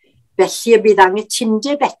blad, felly y bydd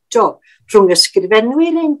angytundeb eto rhwng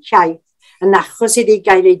ysgrifenwyr ein llaeth yn achos iddi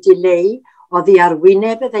gael ei dileu oddi ar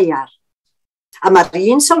wyneb y ddeiar. A mae'r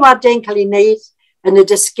un sylwadau'n cael ei wneud yn y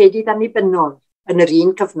dysgedydd annibynnol yn yr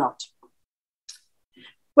un cyfnod.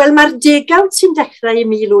 Wel, mae'r degawd sy'n dechrau i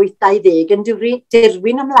 1820 yn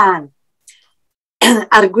dirwyn ymlaen.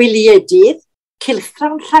 Ar gwyliedydd,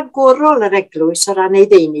 cylchgrawn rhagorol yr eglwys o ran ei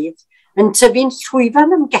ddeunydd yn tyfu'n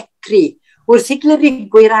llwyfan ymgecri wrth i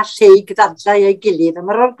glerigwyr a lleu gyddadlau ei gilydd am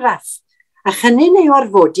yr orgraff, a hynny'n ei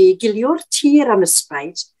orfodi i gilio'r tir am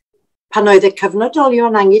ysbryd pan oedd y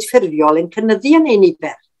cyfnodolion angydffurfiol yn cynyddu yn ei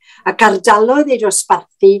nifer ac ardalodd ei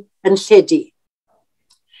dosbarthu yn lledu.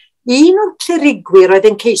 Un o'r clerigwyr oedd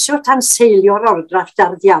yn ceisio tanseilio'r orgraff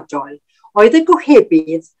darddiadol oedd y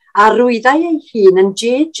gohebydd a rwyddai ei hun yn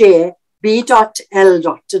J.J. B.L.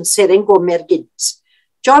 yn Seren Gomer gynt.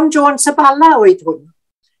 John Jones y Bala oedd hwn.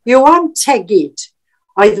 Iwan Tegid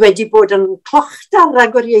oedd wedi bod yn clochtar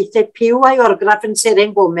ragoriaethau piw a'i orgraff yn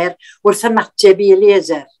Seren Gomer wrth ymateb i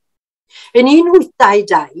Eliezer. Yn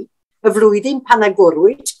 1822, y flwyddyn pan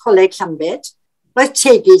agorwyd Coleg Llambed, roedd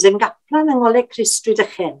Tegid yn gaplan yng Ngoleg Cristrid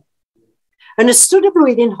Ychen. Yn ystod y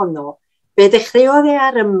flwyddyn honno, fe ddechreuodd e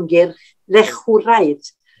ar ymgyrch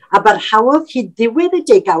lechwraidd a barhaodd hyd ddiwedd y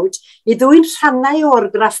degawd i ddwy'n rhannau o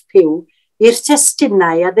orgraff piw i'r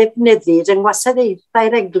testunau a ddefnyddid yng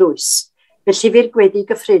ngwasadeiddau'r eglwys, fel llyfr gweddi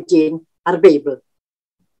gyffredin a'r Beibl.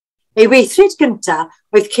 Ei weithred gyntaf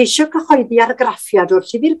oedd ceisio cyhoeddi argraffiad o'r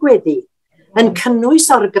llyfr gweddi yn cynnwys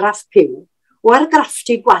orgraff piw o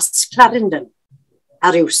argrafftu gwas Clarendon.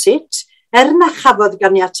 A rywsut, na chafodd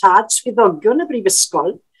ganiatad swyddogion y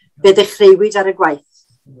brifysgol, fe ddechreuwyd ar y gwaith.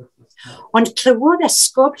 Ond clywodd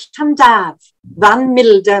esgob Llandaf, Van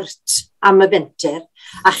Mildert am y fenter,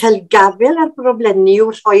 a chael gafel ar broblenni o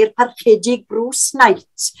rhoi'r parchedig Bruce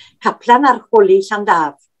Knight, caplan archoli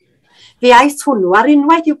Llandaf. Fe aeth hwnnw ar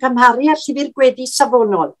unwaith i'w cymharu ar llyfr gweddi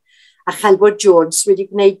safonol, a chael bod Jones wedi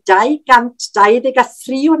gwneud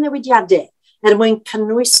 223 o newidiadau, mwyn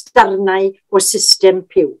cynnwys darnau o system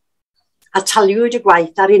piw, a taliwyd y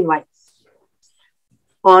gwaith ar unwaith.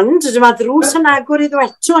 Ond dyma ddrws yn agor iddo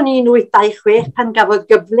eto yn 1826 pan gafodd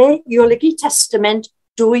gyfle i olygu testament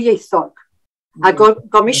dwyieithog, a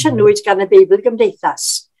gomisiynwyd gan y Beibl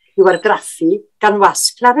Gymdeithas i'w argraffu gan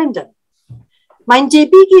wasg Clarendon. Mae'n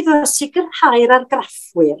debyg iddo sicrhau'r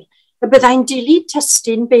argraffwyr y byddai'n dilyn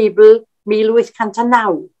testun Beibl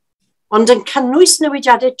 1809, ond yn cynnwys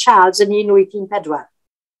newidiadau Charles yn 1814,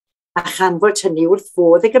 a chanfod hynny wrth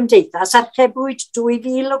fodd y Gymdeithas archebwyd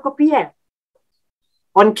 2000 o gopïau.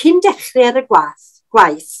 Ond cyn dechrau'r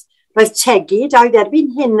gwaith, roedd tegid a oedd erbyn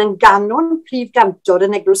hyn yn ganon prif gantor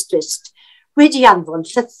yn Eglwys Crist wedi anfon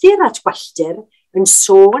llythyr at gwalltir yn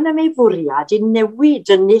sôn am ei fwriad i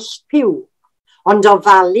newid y nill piw, ond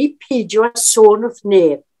ofalu peidio a sôn wrth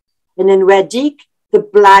neb, yn enwedig the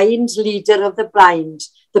blind leader of the blind,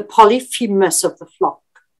 the Polyphemus of the flock,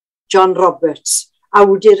 John Roberts,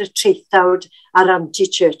 awdur y treithawd ar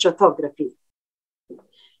anti-church orthography.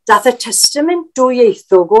 Dath y testament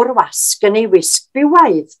dwyieithog o'r wasg yn ei wisg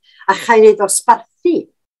bywaidd a chael ei ddosbarthu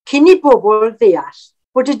cyn i bobl ddeall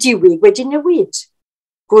bod y diwyg wedi newid.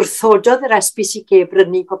 Gwrthododd yr SPCK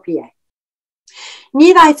brynu copïau.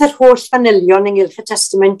 Ni ddaeth yr holl fanylion ynghylch y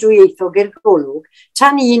testament dwyieithog i'r golwg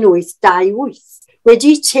tan 1828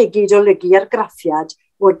 wedi tegid olygu argraffiad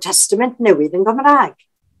o'r testament newydd yn Gymraeg,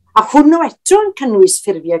 a hwnnw eto yn cynnwys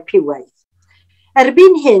ffurfiau piwaidd.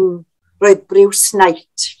 Erbyn hyn, roedd Bruce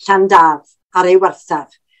Knight, Llandaf, ar ei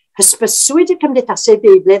warthaf, hysbyswyd y Cymdeithasau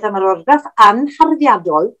Beiblaidd am yr orgraff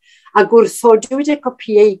anharddiadol a gwrthodwyd y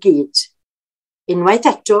copïau i gyd. Unwaith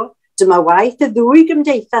eto, dyma waith y ddwy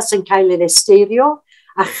gymdeithas yn cael ei esteirio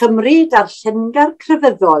a chymryd ar llengar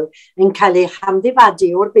crefyddol yn cael ei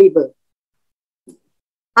hamddifadu o'r Beibl.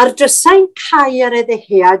 Ar drysau'n cau ar y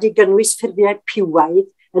ddeheuad i gynnwys ffurfiau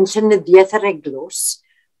piwaidd yn llenyddiaeth yr eglwys,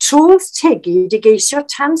 trodd tegid i geisio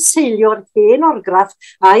tanseilio'r hen orgraff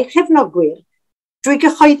a'i chefnogwyr drwy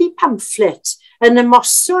gyhoeddi pamfflet yn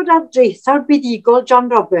ymosod ar dreithawd buddigol John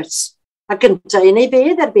Roberts, a gyntaf yn ei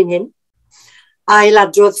fedd erbyn hyn.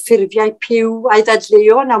 Ailadrodd ffurfiau piw a'i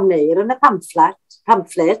ddadleo yn awneir yn y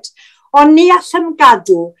pamfflet, ond ni allem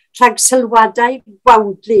gadw rhag sylwadau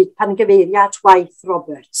gwawdlyd pan gyfeirio at waith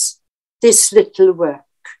Roberts. This little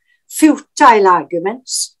work, futile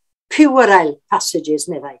arguments, puerile passages,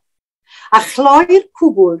 meddai. A chloi'r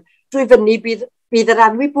cwbl drwy fyny bydd yr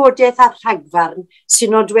anwybodaeth a'r rhagfarn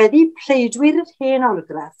sy'n nodweddu pleidwyr yr hen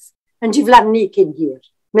orgraff yn diflannu cyn hir,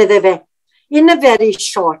 meddai fe. In a very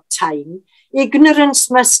short time,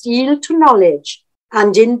 ignorance must yield to knowledge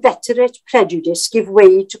and inveterate prejudice give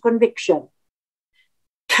way to conviction.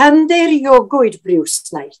 Cynddeiriogwyd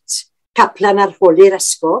Bruce Knight, caplan arholi'r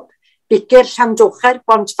esgob, bicer Llandochau'r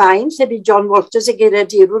Bontfaen, lle bu John Walters y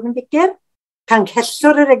geiriadur yn bicer,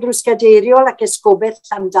 Canghellwr yr Eglwys Gadeiriol ac Esgobaeth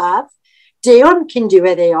Llandaf, deon cyn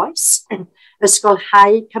diwedd ei oes,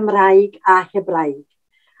 ysgolhau Cymraeg a Hebraeg.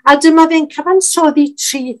 A dyma fe'n cyfansoddi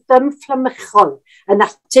 3 fflamychol yn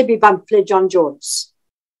ateb i bamffle John Jones.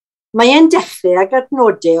 Mae e'n dechrau ag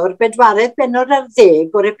adnodau o'r bedwaredd bennod ar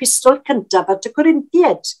 10 o'r epistol cyntaf at y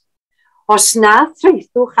Corinthied. Os na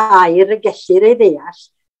threithwch air y gellir ei ddeall,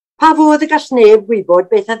 pa fodd y gall neb gwybod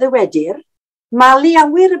beth a ddywedir, malu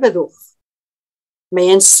awyr y byddwch.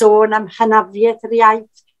 Mae e'n sôn am hynafiaeth yr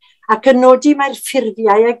iaith ac yn nodi mae'r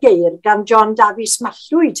ffurfiau a geir gan John Davies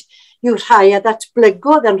Mallwyd yw rhai a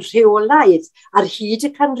ddatblygodd yn rheolaidd ar hyd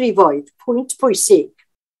y canrifoedd, pwynt pwysig.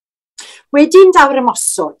 Wedi'n dawr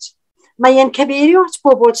ymosod, mae e'n cyfeirio at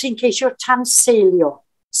bobl sy'n ceisio tanseilio,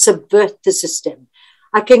 subvert the system,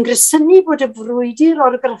 ac yn grysynu bod y frwydr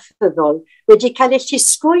orgraffyddol wedi cael ei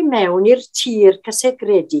llusgo i mewn i'r tir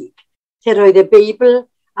cysegredig, lle roedd y Beibl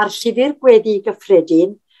a'r llyfr gweddi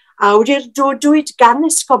gyffredin, awdurdodwyd gan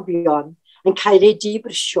esgobion yn cael ei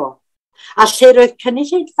dibrisio, a lle roedd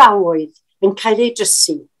cynulleidfaoedd yn cael ei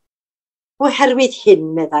drysu. Oherwydd hyn,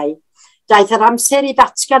 meddai, daeth yr amser i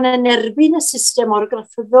ddatgan yn erbyn y system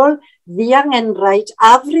orgraffyddol ddiangenraid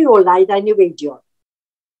a freolaidd a'i niweidiol.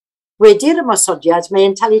 Wedi'r ymosodiad,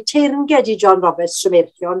 mae'n talu teyrnged i John Roberts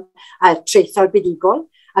Tremerchion a'r treithawd buddigol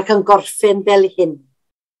ac yn gorffen fel hyn.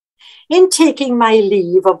 In taking my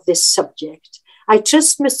leave of this subject, I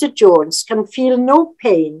trust Mr. Jones can feel no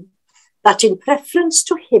pain that in preference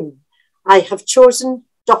to him, I have chosen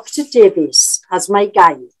Dr. Davies as my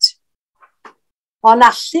guide. Ond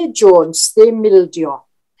allu Jones ddim mildio,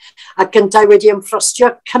 ac yntau wedi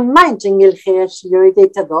ymffrostio cymaint ynghylch ei alluoedd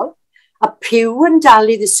eityddol, a piw yn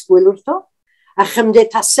dal i ddisgwyl wrtho, a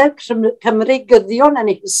chymdeithasau Cymreigyddion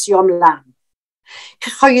yn ei hysio ymlaen.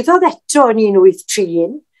 Cyhoeddodd eto yn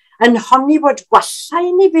 1831 yn honni bod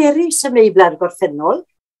gwallau niferus y meibla'r gorffennol,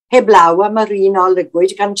 heblaw am yr un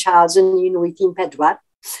olygwyd gan Charles yn 1814,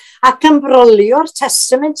 ac yn brolio'r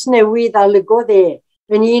testament newydd a lygodd yn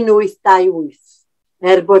 1828,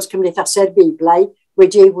 bod Cymdeithasau'r Beiblau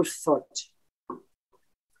wedi ei wrthod.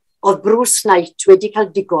 Oedd Bruce Knight wedi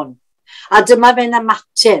cael digon, a dyma fe'n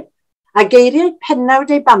ymateb, a geiriau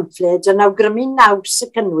pennawd ei bamffled yn awgrymu naws y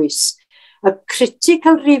cynnwys, a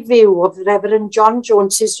critical review of Reverend John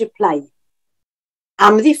Jones's reply.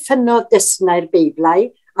 Amddiffynnodd dysnau'r Beiblau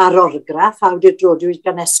a'r orgraff awdurdodwyd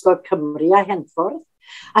gan Esgob Cymru a Henffordd,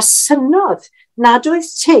 a synodd nad oedd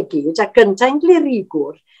tegid ac yntau'n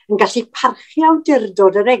glerigwr yn gallu parchu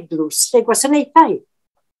awdurdod yr eglwys lle gwasanaethau.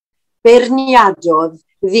 Beirniadodd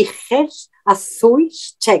ddichell a thwyll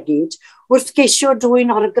tegid wrth geisio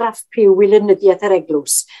dwy'n orgraff piw i lenyddiaeth yr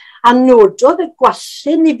eglwys, a nododd y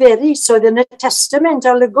gwallu niferus oedd yn y testament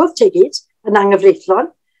a lygodd tegid yn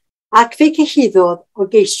anghyfreithlon, ac fe cyhuddodd o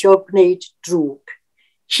geisio gwneud drwg.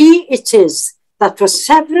 He it is that for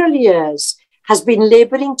several years has been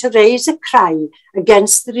labouring to raise a cry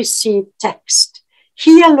against the received text.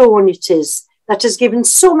 He alone it is that has given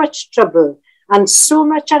so much trouble and so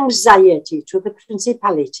much anxiety to the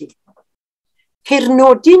principality. Ceir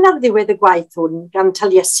nodyn ar ddiwedd y gwaith hwn gan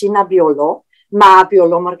Taliesin a Biolo, ma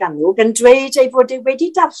Biolo Morganwg, yn dweud ei fod ei wedi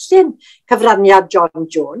darllen cyfraniad John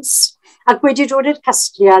Jones, ac wedi dod i'r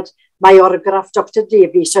casgliad mae orgraff Dr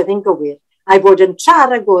Davies oedd yn gywir, a'i fod yn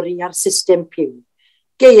traragori ar system piw.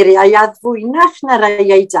 Geiriau a ddwynach na rai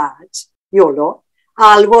ei dad, Iolo,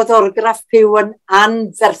 alwodd orgraff piw yn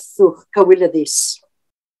anferthwch cywilyddus.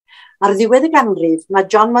 Ar ddiwedd y ganrif, mae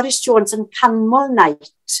John Morris Jones yn canmol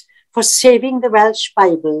Knight for saving the Welsh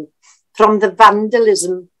Bible from the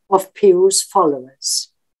vandalism of Pew's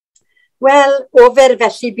followers. Wel, ofer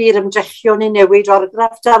felly byr ymdrechion i newid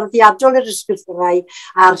orgraff darddiadol yr ysgrifennu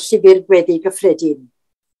a'r llyfr gweddi gyffredin.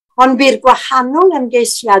 Ond byr gwahanol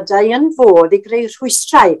ymgeisiadau yn fodd i greu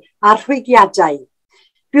rhwystrau a rhwygiadau.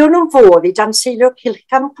 Buon nhw'n fodd i danseilio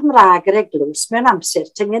cilcham Cymraeg yr eglwys mewn amser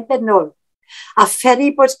tyngedbenol, a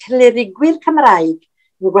pheri bod clerigwyr Cymraeg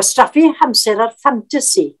yn gwastraffu amser ar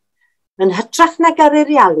ffantasi, yn hytrach nag ar y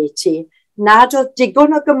reality nad oedd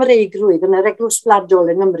digon o Gymreigrwydd yn yr eglwys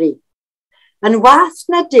bladol yng Nghymru. Yn wath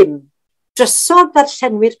na dim, drysodd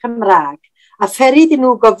ddarllenwyr Cymraeg a pheri iddyn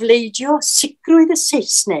nhw gofleidio sicrwydd y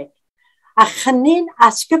Saesneg, a chynnin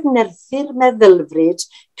atgyfnerthu'r meddylfryd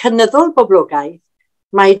cynyddol boblogaidd,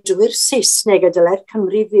 mae drwy'r Saesneg y dylai'r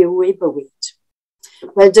Cymru fyw ei bywyd.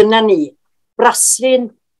 Wel, dyna ni,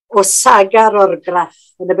 braslun o saga'r orgraff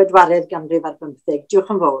yn y bedwaredd ganrif ar bymtheg.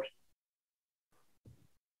 Diolch yn fawr.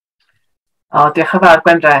 O, diolch yn fawr,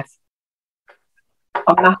 Gwendraeth.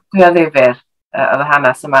 Ofnadwy o ddifyr oedd y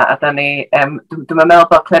hanes yma, a da ni, dwi'n meddwl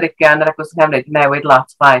bod clerigion yn yr Eglwys yng Nghymru newid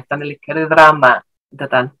lot gwaith, da ni licio ryw ddrama,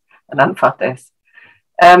 yn anffodus.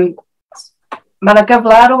 Mae yna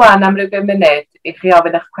gyfle rwan am ryw 5 munud i chi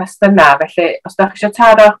ofyn eich cwestiynau, felly os ydych chi eisiau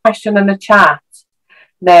taro'ch cwestiwn yn y chat,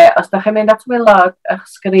 neu os ydych chi'n mynd at wylod eich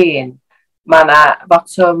sgrin, mae yna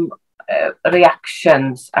botwm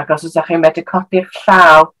reactions, ac os ydych chi'n medru codi'ch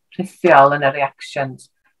llaw rhithiol yn y reactions,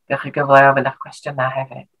 diolch chi gyfle i ofyn eich cwestiynau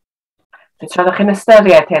hefyd. Tra ydych chi'n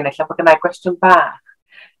ystyried hyn, eich bod gynnau gwestiwn bach.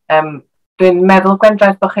 Dwi'n meddwl,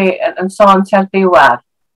 Gwendraeth, bod chi yn sôn tua'r diwedd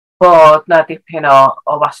bod na dipyn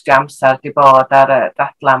o wastio amser di bod ar y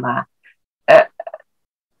dadla yma.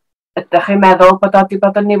 Ydych chi'n meddwl bod o wedi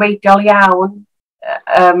bod yn niweidiol iawn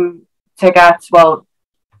teg at, wel,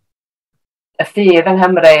 y ffydd yng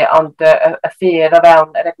Nghymru, ond y ffydd o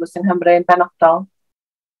fewn yr Eglwys yng Nghymru yn benodol?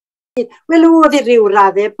 Wel, oedd i ryw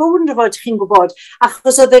raddau, bod fod chi'n gwybod,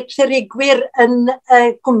 achos oedd y clerigwyr yn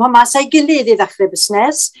cwmpa mas a'i gilydd i ddechrau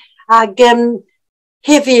busnes, ac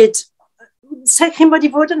hefyd, sa'n chi'n bod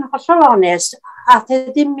i fod yn hollol onest, a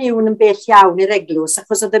ddim miwn yn bell iawn i'r eglwys,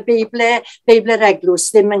 achos oedd y Beible'r eglwys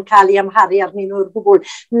ddim yn cael ei amharu arnyn nhw'r gwbl,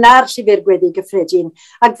 na'r llyfr gweddi gyffredin.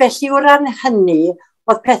 Ac felly o ran hynny,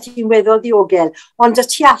 oedd pethau'n weddol ddiogel, ond y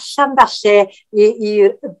tu allan falle i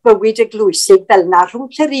bywyd eglwysig fel yna, rhwng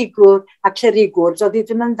clerigwr a clerigwr, oedd hi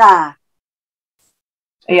ddim yn dda.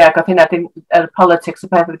 Ie, ac oedd hynna, yr politics y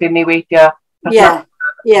peth wedi niweidio.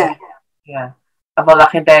 Ie. A fel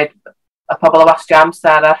chi'n dweud, y pobl o wastio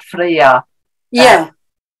amser ar ffrio. Ie,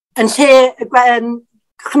 yn lle,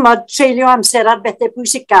 chymod, treulio amser ar bethau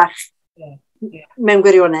pwysicach mewn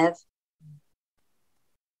gwirionedd.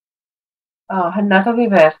 O, hynna o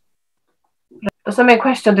ddifyr. Does yma un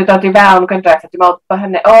cwestiwn wedi dod i fewn, Gwendraeth, a dwi'n meddwl bod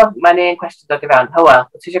hynny... O, mae'n un cwestiwn dod i fewn. Hywel,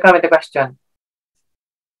 ti eisiau gofyn y cwestiwn?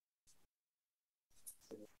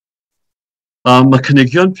 Mae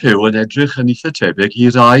cynigion piw yn edrych yn eitha tebyg i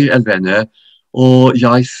rai elfennau o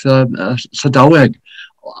iaith Sadaweg.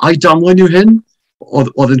 A'i damwain yw hyn?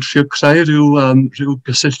 Oedd yn trio creu rhyw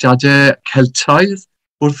gysylltiadau Celtaidd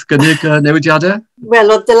wrth gynnig newidiadau?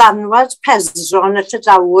 Wel, oedd dylanwad Pesron y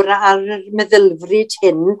Llydawr ar meddylfryd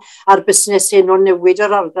hyn, a'r busnes hyn o newid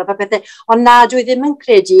o'r orgraff a bethau. Ond na, dwi ddim yn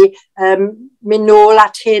credu mynd nôl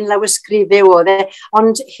at hen lawysgrifau oedd e,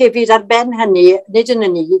 ond hefyd ar ben hynny, nid yn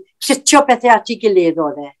hynny, llitio pethau at ei gilydd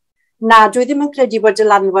oedd e. Na, dwi ddim yn credu bod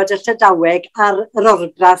dylanwad y Llydaweg ar yr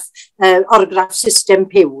orgraff system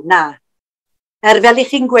piw, na. Fel i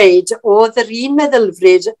chi'n gweud, oedd yr un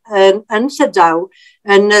meddylfryd yn Llydaw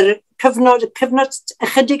yn yr cyfnod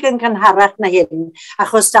ychydig yn gynharach na hyn,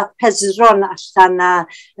 achos dath Pesron allan a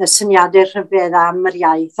syniadau rhyfedd am yr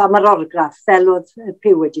iaith, am yr orgraff, fel oedd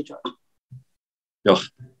Piw wedi dod. Diolch.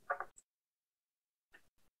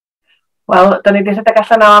 Wel, da ni wedi rhedeg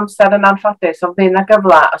allan o amser yn anffodus, ond fydd na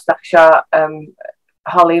gyfle os da chi eisiau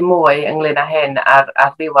holi mwy ynglyn â hyn ar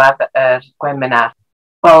ddiwedd yr webinar.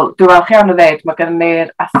 Wel, dwi'n falch iawn o ddeud, mae gen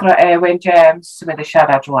ni'r Athro E.Wyn sy'n mynd i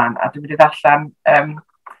siarad rwan, a dwi'n mynd i ddarllen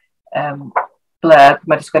blurb,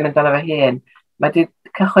 mae wedi sgwennu amdano fe hun. Mae wedi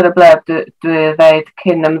cychwyn y blurb dwi ddeud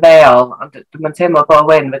cyn ymddeol, ond dwi'n teimlo bod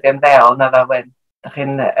Wyn wedi ymddeol na dda Wyn. Da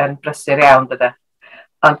chi'n brysur iawn, dyda.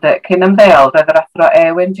 Ond cyn ymddeol, roedd yr Athro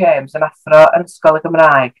E.Wyn yn athro yn ysgol y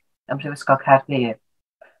Gymraeg ym Mhrifysgol Caerdydd,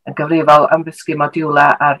 yn gyfrifol am ddysgu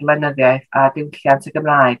modiwla ar lenyddiaeth a diwylliant y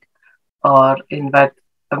Gymraeg o'r unfed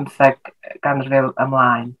bymtheg ganrif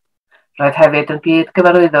ymlaen. Roedd hefyd yn gyd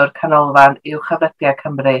gyfarwyddwr canolfan Uwchafrydiau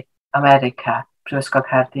Cymru America, Prifysgol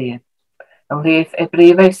Caerdydd. Ymhlith ei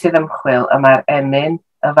brif eisydd ymchwil y mae'r emyn,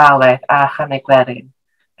 y faledd a chaniglerin,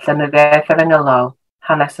 llenyddiaeth yr yngylol,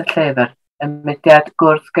 hanes y llyfr, mudiad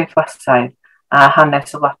gwrth geithwasau a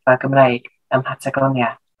hanes y wladfa Gymreig ym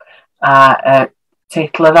Mhatagonia. A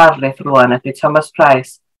teitl y ddarlith rwan ydy Thomas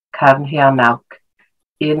Price, Carnhuanawc,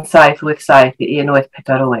 1787 i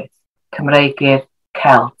 1848, Cymreigydd,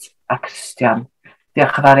 Celt a Cristion.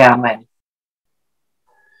 Diolch yn fawr iawn, Wyn.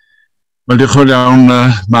 Wel, diolch yn iawn,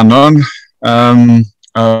 Manon.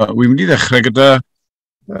 Wy'n mynd i ddechrau gyda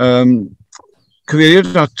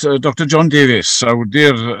cyfeiriad at Dr John Davies,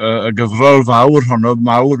 awdur y gyfrol fawr honno,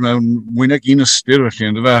 mawr mewn mwy nag un ystyr, felly,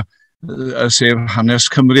 ynddo fe, sef Hanes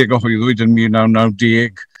Cymru a gyhoeddwyd yn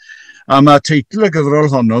 1990. A mae teitl y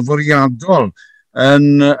gyfrol honno fwriadol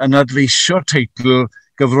yn adleisio teitl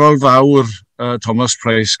gyfrol fawr Thomas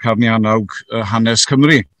Price, Carnhuanawc, Hanes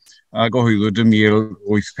Cymru, a gyhoeddwyd yn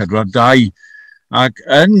 1842. Ac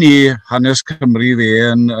yn ni Hanes Cymru fe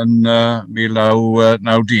yn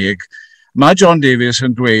 1990, mae John Davies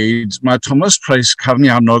yn dweud, mae Thomas Price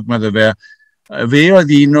Carnhuanawc, medde fe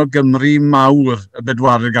oedd un o Gymru mawr y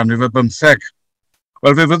bedwaredd ganrif y bymtheg.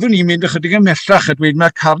 Wel, fe fyddwn ni'n mynd ychydig ymhellach a dweud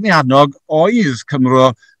mae Carnhuanawc oedd Cymro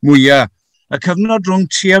mwyaf. Y cyfnod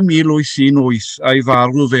rhwng tua 1818 a'i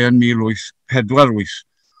farw fe yn 1848.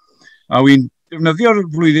 A wy'n defnyddio'r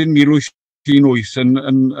flwyddyn 1818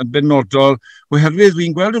 yn benodol, oherwydd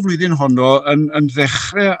wy'n gweld y flwyddyn honno yn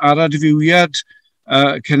ddechrau ar adfywiad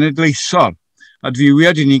cenedlaethol.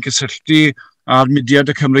 Adfywiad i ni'n gysylltu ar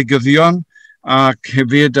mudiad y Cymreigyddion ac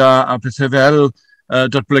hefyd a pethau fel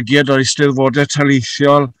datblygiad o'r eisteddfodau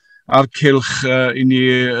taleithiol a'r cylch i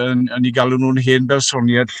ni galw nhw'n hen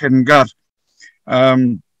bersoniad llengar.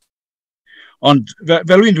 Ond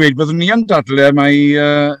fel wy'n dweud, byddwn ni yn dadle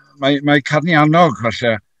mae Carnhuanawc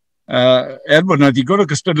falle, bod yna ddigon o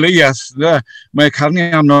gystadleuaeth, mae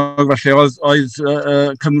Carnhuanawc falle oedd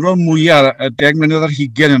Cymro mwyaf 10 mlynedd ar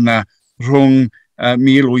hugain yna rhwng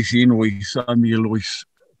 1818 a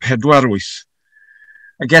 1848.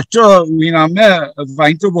 Ac eto, wy'n amau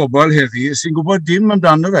faint o bobl heddi sy'n gwybod dim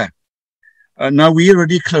amdano fe. Na wir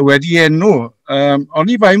wedi clywed I enw,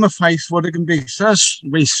 ond I bai am y ffaith fod y gymdeithas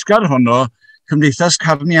weisgar honno, Cymdeithas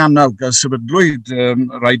Carnhuanawc a sefydlwyd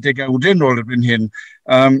rai degawdau nôl erbyn hyn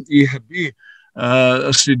I hybu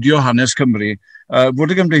astudio hanes Cymru,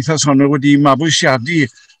 fod y gymdeithas honno wedi mabwysiadu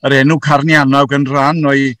yr enw Carnhuanawc yn rhan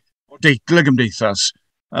o deitl y gymdeithas.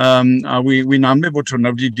 A wy'n amau bod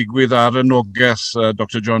hwnna wedi digwydd ar y nogaeth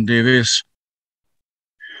Dr John Davies.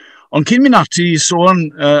 Ond cyn mynd ati I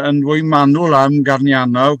sôn yn fwy manwl am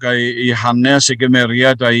Carnhuanawc a'i hanes, ei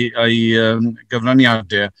gymeriad a'i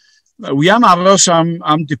gyfraniadau, wi am aros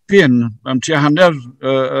am dipyn, am tua hanner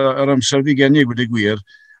yr amser fi gen I wedi gwir,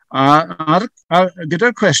 a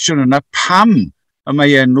gyda'r cwestiwn yna, pam y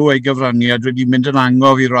mae enw ei gyfraniad wedi mynd yn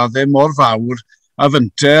angof I raddau mor fawr, a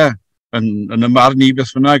fynte, yn y marn I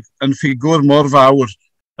beth bynnag, yn ffigwr mor fawr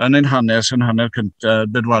yn ein hanes yn hanner cyntaf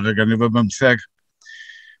bedwaredd ganrif y bymtheg.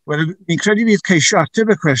 Wel, fi'n credu fydd ceisio ateb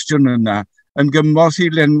y cwestiwn yna yn gymorth i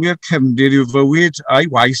lenwi'r cefndir i'w fywyd a'i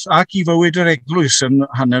waith ac i fywyd yr eglwys yn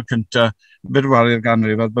hanner cyntaf bedwaredd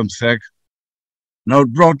ganrif ar bymtheg. Nawr,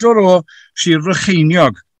 brodor o Sir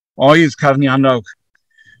Frycheiniog oedd Carnhuanawc,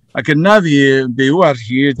 ac yna fi byw ar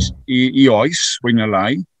hyd i oes, wy'n y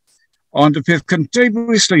lai, ond y peth cyntaf i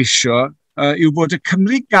bwysleisio yw bod y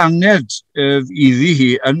Cymreiganed iddi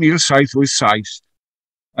hi yn 1787,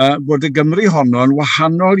 bod y Gymru honno'n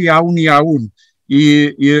wahanol iawn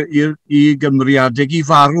i gymriadeg i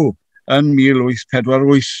farw yn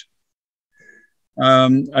 1848.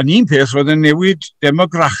 Yn un peth roedd yn newid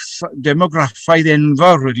demograffaidd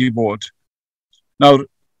enfawr wedi bod. Nawr,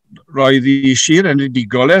 roedd i Sir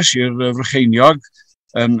Enedigol, Sir Frycheiniog,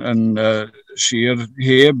 yn Sir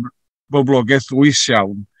heb boblogaeth ddwys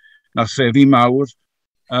iawn, na threfi mawr,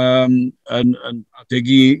 yn adeg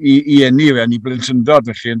i enni fe, yn ei blentyndod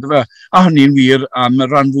felly, ynddo fe. A hynny'n wir am y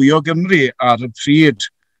rhan fwy o Gymru ar y pryd.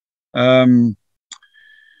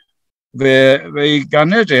 Fe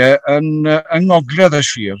ganed yn ngogledd y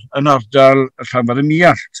Sir, yn ardal y Llanfair y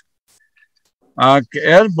Miallt. Ac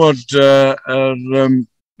bod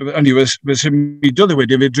fe symudodd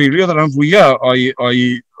wedi, fe dreuliodd y rhan fwyaf o'i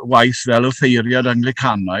waith fel y ffeiriad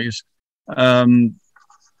Anglicanaidd,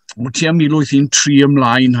 tua 1803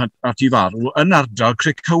 ymlaen at I farw yn ardal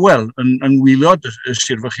Cricywel yn wylod y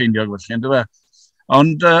Sir Frycheiniog felly, ynddo fe.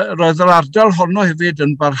 Ond roedd yr ardal honno hefyd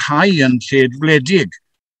yn barhau yn lled wledig.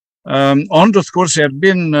 Ond wrth gwrs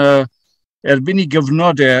erbyn I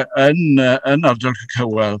gyfnod yn ardal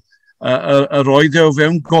Cricywel, roedd o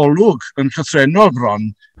fewn golwg yn llythrenol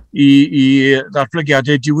bron i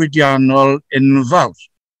ddatblygiadau diwydiannol enfawr.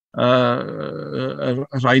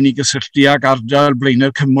 Rhaid ni gysylltu ag ardal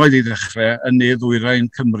Blaenau'r Cymoedd I ddechrau yn ne ddwyrain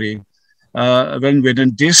Cymru. Fel yn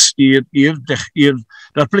yn dist i'r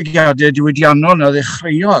datblygiadau diwydiannol na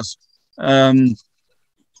ddechreuodd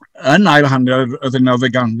yn ail hanner y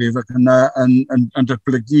 19th ganrif ac yna yn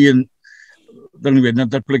datblygu yn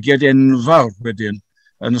datblygiad enfawr wedyn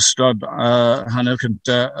yn ystod hanner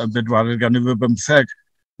cyntaf y bedwaredd ganrif y bymtheg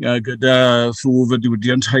gyda thrwf y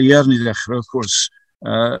diwydiant haiar ni ddechrau wrth gwrs.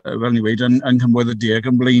 Fel ni wedi yn Nghymroedd y Deg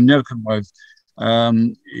yn Blaenau'r Cymoedd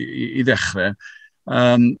I ddechrau.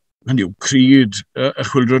 Hynny yw, cryd y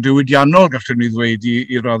chwyldro diwydiannol gallwn ni ddweud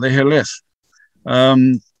I raddau helaeth.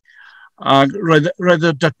 Ac roedd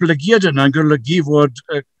y datblygiad yna'n golygu fod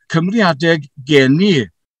cymriadeg geni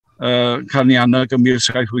Carnhuanawc yn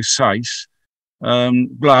 1787,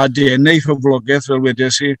 gwlad denau poblogaeth fel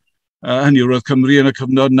wedes I, hynny roedd Cymru yn y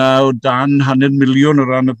cyfnod na o dan 100 miliwn o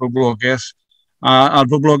ran y poblogaeth, a'r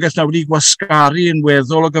boblogaeth na wedi gwasgaru yn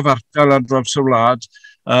weddol o gyfartal ar draws y wlad,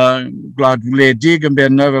 gwlad wledig yn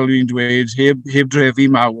benna fel dwi'n dweud, heb drefi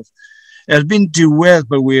mawr. Erbyn diwedd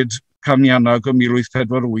bywyd Carnhuanawc yn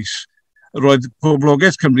 1848, roedd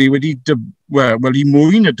poblogaeth Cymru wedi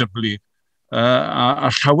mwy na dyblu, a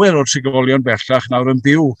llawer o'r trigolion bellach nawr yn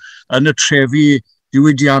byw yn y trefi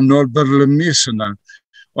diwydiannol byrlymus yna.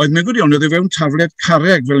 Oedd mewn gwirionedd I fewn tafliad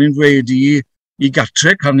carreg fel ni'n dweud I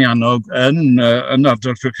gartre Carnhuanawc yn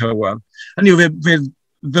ardal Cricywel. Hynny yw, fe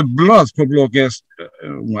ddyblodd poblogaeth,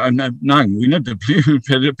 na, mwy na dyblu,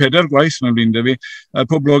 pedair gwaith na blin da fi,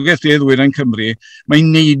 poblogaeth ddwyrain Cymru, mae'n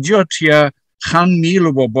neidio tua 100,000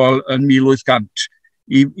 o bobl yn 1800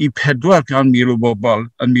 I 400,000 o bobl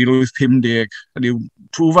yn 1850. Hynny yw,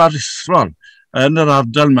 twf aruthrol yn yr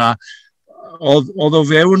ardal yma, oedd o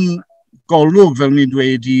fewn golwg fel ni'n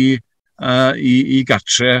dweud I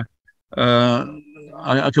gartre,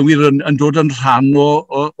 ac yn wir yn dod yn rhan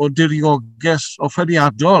o diriogaeth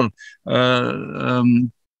offeriadol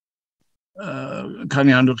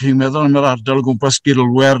Carnhuanawc chi'n meddwl am yr ardal o gwmpas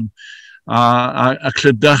Gulwern a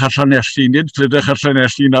clydach a Llanelli, nid clydach a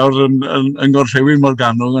Llanelli nawr yn Gorllewin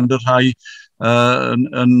Morganwg yn y rhai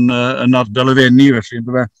yn ardal y fenni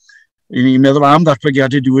felly. I ni'n meddwl am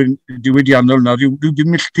ddatblygiadau diwydiannol nawr,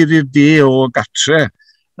 dwi'n milltir i'r de o gatre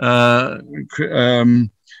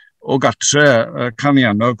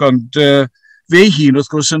Carnhuanawc, ond fe hun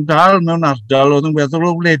wrth gwrs yn dal mewn ardal oedd yn weddol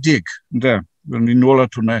o wledig. Fel ni'n nôl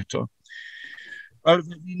at hwnna eto.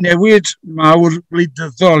 Newid mawr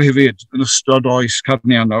wleidyddol hefyd yn ystod oes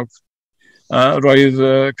Carnhuanawc. Roedd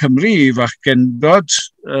Cymru fach gendod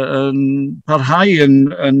yn parhau yn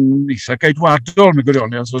eitha gaedwadol mewn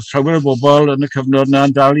gwirionedd. Roedd llawer o bobl yn y cyfnod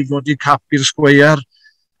yna'n dal I godi cap i'r sgweiar.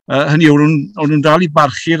 Hynny yw, o'n nhw'n dal I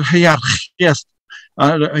barchu'r hierarchiaeth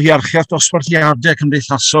dosbarthiadau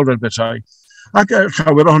cymdeithasol fel betai. Ac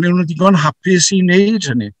llawer ohonyn nhw'n digon hapus I wneud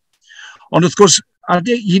hynny. Ond wrth gwrs,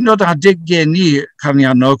 un o'r adeg geni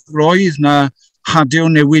Carnhuanawc roedd na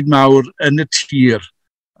hadau newid mawr yn y tir.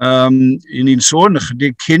 I ni'n sôn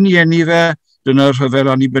ychydig cyn I enni fe dyna'r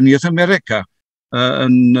rhyfel annibyniaeth America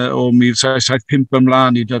o 1775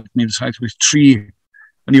 ymlaen i 1783.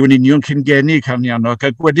 Yn yw yn union cyn geni Carnhuanawc,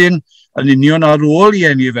 ac wedyn yn union ar ôl i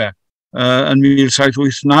eni fe, yn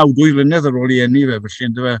 1789, 2 flynedd ar ôl i eni fe,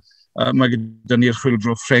 felly mae gyda ni'r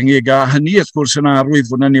chwyldro Ffrengig, a hynny wrth gwrs yn arwydd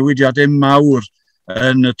fod yna newidiadau mawr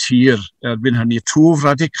yn y tir erbyn hynny. Twf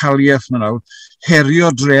radicaliaeth yma nawr, herio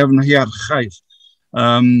drefn hierarchaeth.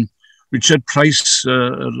 Richard Price,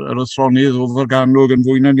 yr athronydd o Forganog, yn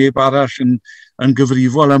fwy na neb arall yn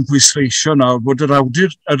gyfrifol am bwysleisio nawr bod yr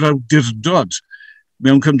awdurdod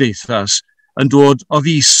mewn cymdeithas yn dod o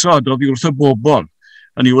ddisod, o wrth y bobl.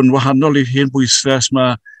 Yn yw yn wahanol i'r hen bwysles yma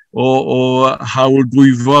o hawl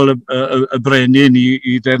dwyfol y brenin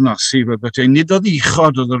i dernasu. Nid oedd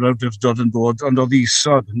uchod oedd yr awdurdod yn dod, ond oedd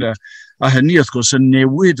isod. A hynny, wrth gwrs, yn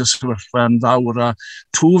newid y sefyllfa yn fawr, a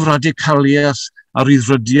twf radicaliaeth a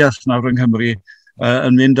ryddfrydiaeth nawr yng Nghymru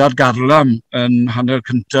yn mynd ar garlam yn hanner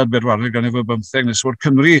cyntaf bedwaredd ganrif y bymtheg, nes fod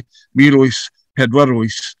Cymru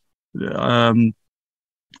 1848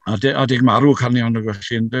 a deg marw Carnhuanawc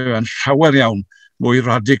felly yn llawer iawn mwy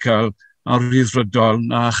radical a ryddfrydol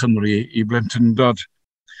na Chymru i blentyndod.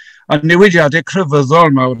 A newidiadau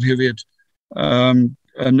crefyddol mawr hefyd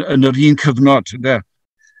yn yr un cyfnod.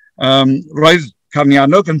 Roedd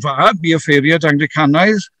Carnhuanawc yn fab i offeiriad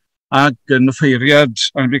Anglicanaidd ac yn offeiriad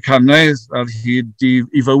Anglicanaidd ar hyd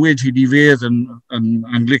i fywyd hyd i fedd yn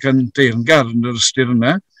Anglican deyrngar yn yr ystyr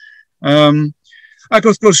yna. Ac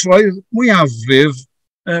wrth gwrs roedd mwyafrif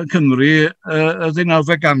Cymru y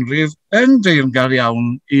 19eg ganrif yn deyrngar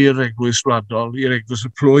iawn i'r eglwys wladol, i'r eglwys y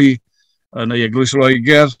plwy, yn y eglwys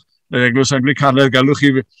Loegr, yr eglwys Anglicanaidd, galwch chi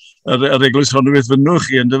yr eglwys hwnnw beth fynnwch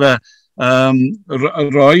chi, ynddo fe.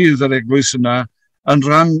 Roedd yr eglwys yna yn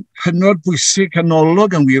rhan hynod bwysig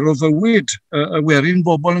canolog yn wir o fywyd y werin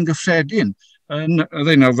bobl yn gyffredin yn y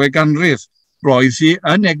 19eg ganrif. Roedd hi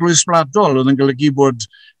yn eglwys wladol, oedd yn golygu bod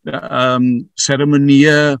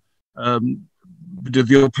seremonia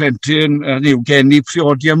dyddio plentyn, geni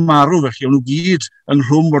priodia marw, felly o'n nhw gyd yn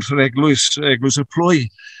rhwm wrth yr eglwys y plwy.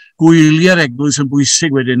 Gwyliau'r eglwys yn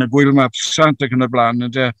bwysig wedyn, y gwyl mabsant ac yn y blaen,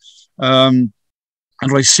 yn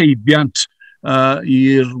rhoi seibiant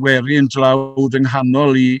i'r werin dlawd yng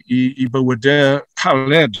nghanol i bywydau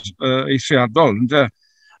caled eithriadol.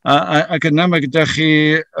 Ac yna mae gyda chi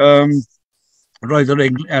roedd yr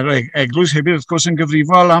eglwys hefyd wrth gwrs yn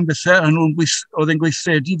gyfrifol am bethau oedd yn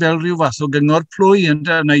gweithredu fel rhyw fath o gyngor plwy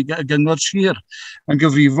neu gyngor sir yn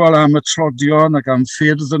gyfrifol am y trodion ac am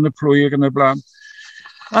ffyrdd yn y plwy ac yn y blaen.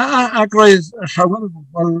 Ac roedd llawer o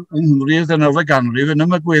bobl yng Nghymru yn y 19eg ganrif yn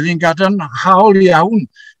ymagweddu'n gadarnhaol iawn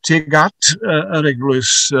tuag at yr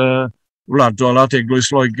eglwys wladol at eglwys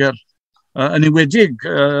Loegr. Yn enwedig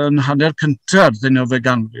yn hanner cyntaf y 19eg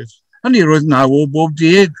ganrif. Hynny roedd naw o bob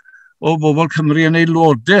 10 o bobl Cymru yn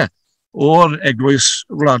aelodau o'r eglwys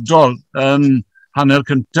wladol yn hanner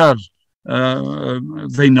cyntaf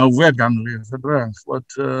 19eg ganrif.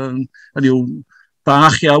 Hynny yw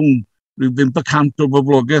bach iawn, rhyw 500 o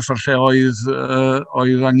boblogaeth falle oedd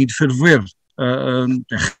angydffurfwyr yn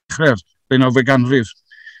dechrau'r 19eg ganrif.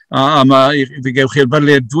 A mae fi gewch chi'r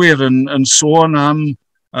barledwyr yn sôn am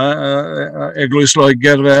eglwys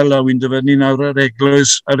Loegr fel, a wy'n dyfynnu nawr yr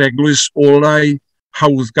eglwys olau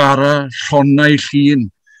hawddgara, llonnau llun.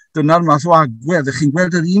 Dyna'r math o agwedd. Ych chi'n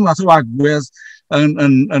gweld yr un math o agwedd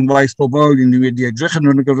yn waith bobl ni wedi edrych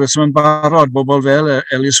yn y gyfres yma'n barod, bobl fel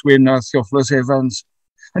E.Wyn a Theophilus Evans.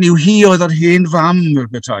 Hynny yw hi oedd yr hen fam yr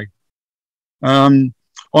bethau.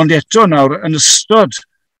 Ond eto nawr, yn ystod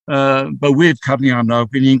bywyd Carnhuanawc,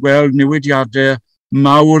 bydd ni'n gweld newidiadau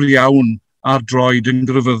mawr iawn ar droed yn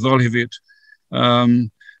gryfyddol hefyd.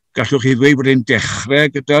 Gallwch chi ddweud bod e'n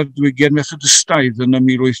dechrau gyda'r diwygiad Methodistaidd yn y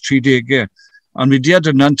 1830au. A mudiad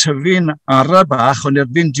yna'n tyfu'n ara bach, ond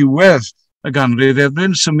erbyn diwedd y ganrif,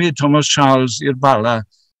 erbyn symud Thomas Charles i'r Bala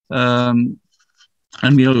yn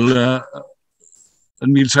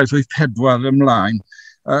 1784 ymlaen.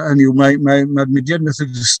 Hynny yw, mae'r mudiad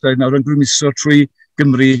Methodistaidd nawr yn grymuso trwy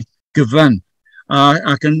Gymru gyfan.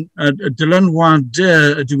 Ac yn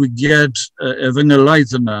dylanwadau y diwygiad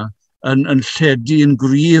efengylaidd yna yn lledu yn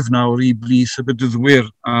gryf nawr i blith y bydyddwyr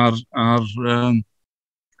ar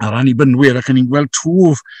annibynwyr, ac yn ni'n gweld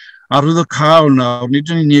twf arwyddocaol nawr, nid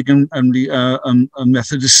yn unig yn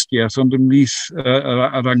Methodistiaeth, ond ymlith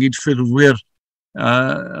yr angydffurfwyr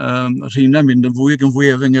rhywun mynd yn fwy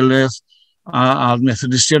efengylaeth, a'r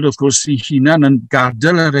Methodistiaid wrth gwrs i hunan yn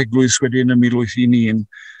gadael yr eglwys wedyn yn 1811.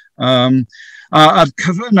 A'r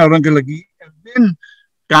cyfan nawr yn golygu erbyn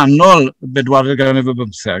ganol bedwaredd ganrif y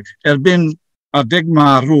bymtheg, erbyn adeg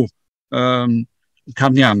marw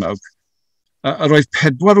Carnhuanawc, Yr oedd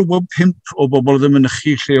 4-5 o bobl ddim yn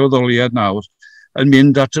ychu lle o ddoliad nawr yn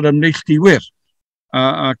mynd at yr ymneilltuwyr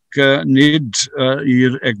ac nid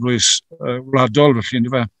i'r eglwys wladol felly,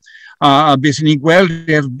 ynddo fe. A beth ni'n gweld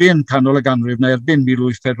erbyn canol y ganrif na erbyn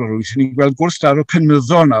 1848, ni'n gweld gwrthdaro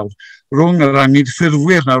cynyddol nawr rhwng yr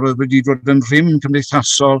angydffurfwyr nawr oedd wedi dod yn rhym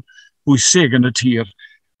cymdeithasol bwysig yn y tir.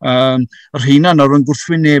 Yr rheina nawr yn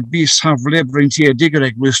gwrthwynebu safle breintiedig yr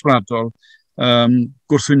eglwys wladol,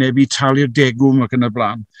 gwrthwynebu talu'r degwm ac yn y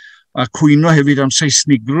blaen, a cwyno hefyd am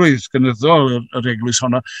Saesnigrwydd gynyddol yr eglwys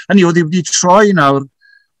honna. Hynny oedd wedi troi nawr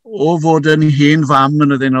o fod yn hen fam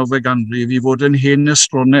yn y 19af ganrif i fod yn hen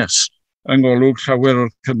estrones yng ngolwg llawer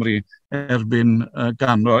o'r Cymru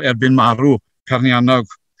erbyn marw Carnhuanawc.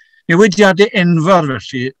 Newidiadau enfawr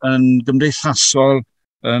felly yn gymdeithasol,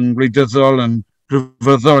 yn gwleidyddol, yn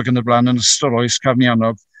gryfyddol ac yn y blaen yn ystod oes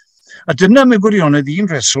Carnhuanawc. A dyna mewn gwirionedd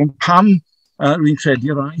un reswm pam rwy'n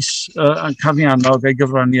credu'r oes Carnhuanawc a'i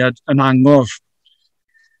gyfraniad yn angof.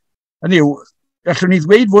 Hynny yw, gallwn ni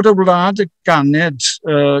ddweud fod y wlad y ganed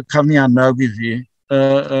Carnhuanawc iddi,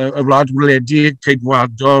 y wlad wledig,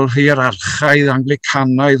 ceidwadol, hierarchaidd,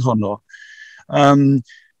 Anglicanaidd honno.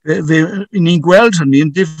 Ni'n gweld hynny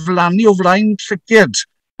yn diflannu o flaen llyged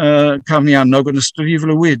Carnhuanawc yn ystod i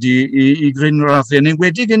Spwyliwyd i Gwynradd, yn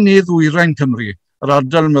enwedig yn ne-ddwyrain Cymru. Yr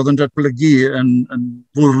ardal yma oedd yn datblygu yn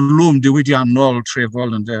fwrlwm diwydiannol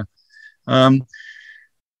trefol ynddo.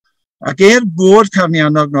 Ac bod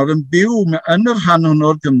Carnhuanawc nawr yn byw yn yr rhan hwnnw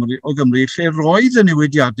o Gymru, lle roedd y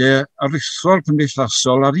newidiadau aruthrol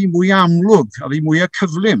cymdeithasol ar ei mwy amlwg, ar ei mwy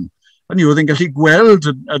cyflym. Hynny oedd yn gallu gweld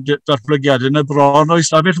y datblygiadau yn y bron o'i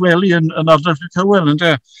stafell wely yn ardal Cywel.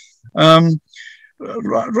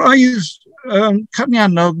 Roedd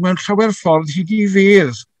Carnhuanawc mewn llawer ffordd hyd i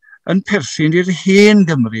fedd yn perthyn i'r hen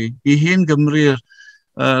Gymru, i hen Gymru'r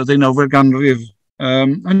 19af ganrif.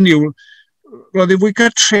 Hynny yw, roedd ei fwy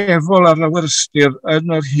cartrefol ar lawer ystyr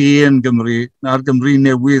yn yr hen Gymru, na'r Gymru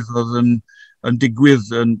newydd oedd yn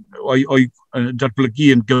digwydd, o'i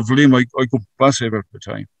datblygu yn gyflym o'i gwmpas efo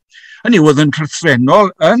petai. Hynny oedd yn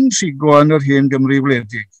rhythrenol yn sigo yn yr hen Gymru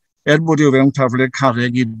wledig, bod ei fewn tafle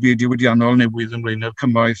carreg i'r byd diwydiannol newydd yn blaen yr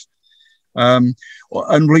cymoedd.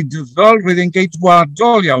 Yn wleidyddol, roedd e'n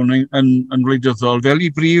geidwadol iawn yn wleidyddol, fel i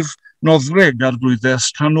brif nodreg ar glwyddes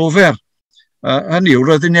Hanover. Hynny yw,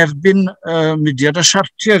 roedd yn erbyn mudiad a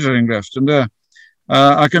siartiad yr enghraifft,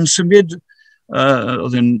 ac yn symud,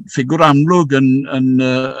 oedd yn ffigwr amlwg yn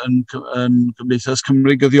Gymdeithas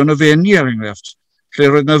Cymreigyddion y Fenni yr enghraifft, lle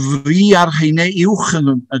roedd yna fri ar haenau uwch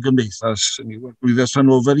yn y Gymdeithas, glwyddes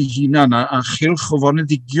Hanover ei hunan, a chylch o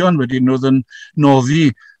foneddigion wedyn oedd yn noddi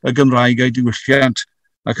y Gymraeg a'i diwylliant,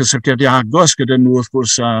 a cysylltiadau agos gyda nhw wrth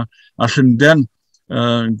gwrs a Llundain,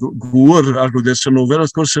 gŵr ar glwyddes Hanover,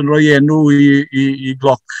 wrth gwrs yn rhoi enw i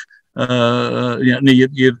gloc, neu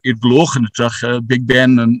i'r gloch yn ytrach, Big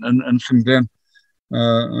Ben yn Llundain.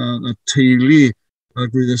 A teulu ar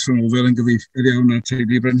glwyddes Hanover yn gyfeillgar iawn a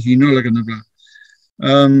teulu brenhinol ac yn y blaen.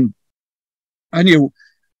 Hynny yw,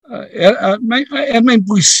 mae'n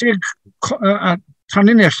bwysig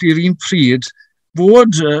tanlinellu'r un pryd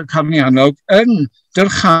bod Carnhuanawc yn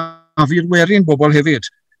dyrchafu'r werin bobl hefyd,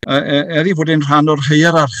 i fod yn rhan o'r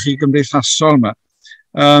hierarchi gymdeithasol yma.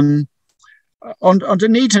 Ond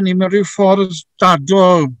yn neud hynny mewn rhyw ffordd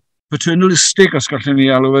dadol paternalistig, os gallwn ni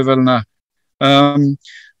alw fe fel yna.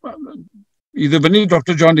 I ddyfynu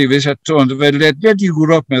Dr John Davies eto, ond fe ledled i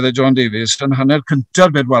Ewrop, meddwl John Davies, yn hanner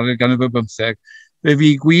cyntaf bedwaredd ganrif y bymtheg, fe fi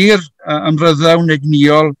gwir ymryddawn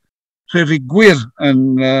egniol rherigwyr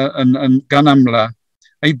gan amla,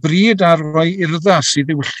 a'i bryd ar roi urddas i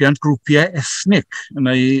ddiwylliant grwpiau ethnic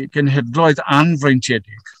yn ei genhedloedd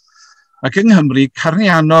anfreintiedig. Ac yng Nghymru,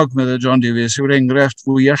 Carnhuanawc, meddwl John Davies, yw'r enghraifft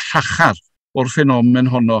fwyaf llachar o'r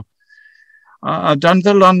ffenomen honno. A dan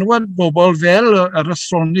ddylanwad bobl fel yr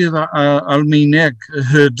athronydd Almaeneg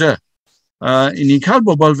Hyder, ni'n cael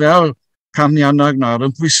bobl fel Carnhuanawc nawr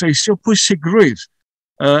yn pwysleisio pwysigrwydd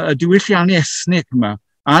y diwylliannau ethnic yma,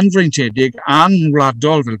 anfreintiedig,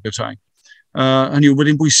 anwladol fel petai. Hynny yw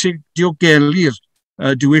bod yn bwysig diogelu'r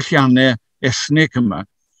diwylliannau ethnic yma.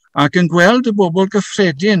 Ac yn gweld y bobl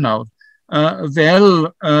gyffredin nawr fel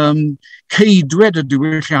ceidwed y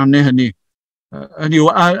diwylliannau hynny. Hynny yw,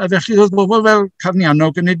 a felly oedd bobl fel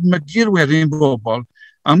Carnhuanawc yn edmygu'r werin bobl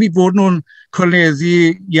am ei bod nhw'n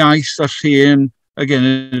coleddu iaith a llên y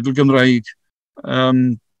genedl Gymraeg.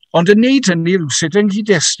 Ond yn neud hynny, sut yn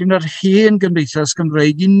cyd-destun ar hen gymdeithas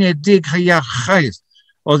Gymraeg unedig hierarchaidd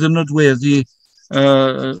oedd yn nodweddu y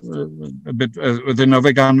 19af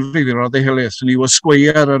ganrif i'r oedden heleth. Hynny yw,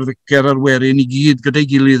 sgweier a'r ficer a'r werin i gyd gyda'i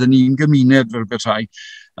gilydd yn un gymuned fel petai.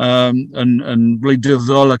 yn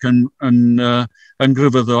gwleidyddol ac yn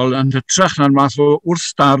gryfyddol, yn hytrach na'r math o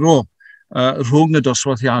wrthdaro rhwng y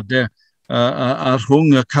dosbarthiadau a rhwng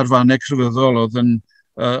y carfannau cryfyddol oedd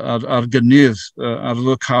ar gynnydd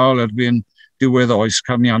arlocaol erbyn diwedd oes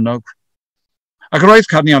Carnhuanawc. Ac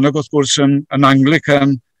roedd Carnhuanawc wrth gwrs yn Anglican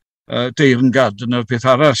deyrngad, dyna'r peth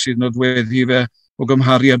arall sydd yn nodweddu fe o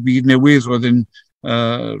gymharu â'r byd newydd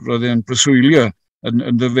roedd e'n preswylio yn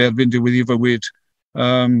ddyferbyn diwedd ei fywyd.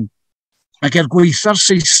 Ac gweitha'r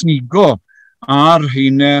Seisnigo a'r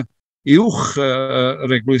hynau uwch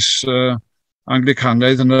yr eglwys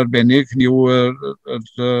Anglicanaidd yn arbennig,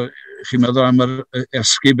 chi'n meddwl am yr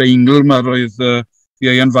esgub eingl yma roedd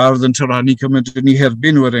Ieuan Fardd yn tyrannu cymaint yn ei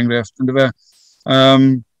herbyn nhw enghraifft.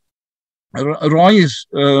 Roedd,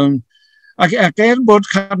 ac bod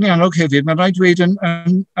Carnhuanawc hefyd, mae'n rhaid dweud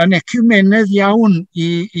yn ecumenedd iawn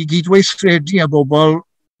i gydweithredu a bobl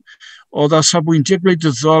oedd â safbwyntiau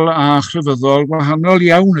gwleidyddol a chryfyddol wahanol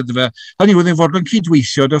iawn iddo fe. Hynny oedd yn fod yn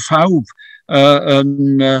cydweithio dy phawb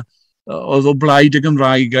oedd o blaid y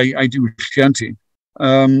Gymraeg a'i diwylliant hi.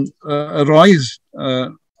 Roedd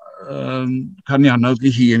Carnhuanawc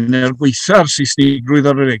ei hun gweitha'r Saesnigrwydd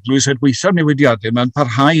ar yr eglwys, gweitha'r newidiadau, mae'n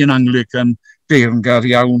parhau yn Anglican deyrngar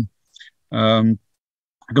iawn.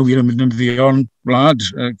 Gywir yn mynd yn ddion wlad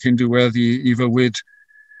cyn diwedd i fywyd.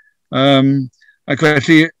 Ac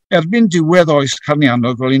felly, erbyn diwedd oes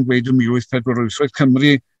Carnhuanawc, fel i'n gweud yn 1848, roedd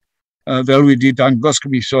Cymru, fel wedi dangos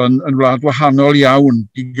gobeithio, yn wlad wahanol iawn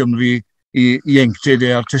i Gymru i enctid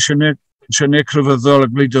a'r tensiynau cryfyddol a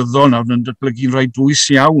gwleidyddol nawr yn datblygu'n rhaid dwys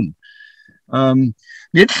iawn.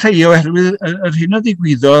 Nid lleio oherwydd yr hyn o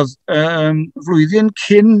ddigwyddodd flwyddyn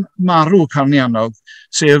cyn marw Carnhuanawc,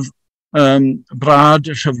 sef brad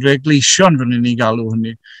y llyfrau Gleision fan ni'n ei galw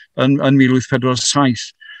hynny yn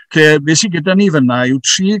 1847. Lle beth sydd gyda ni fyna yw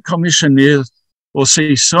 3 comisiynydd o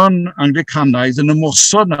Saeson Anglicanaidd yn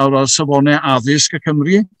ymosod nawr ar safonau addysg y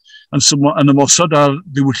Cymru, yn ymosod ar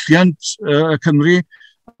ddiwylliant y Cymru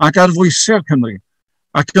ac ar fwysau'r Cymru.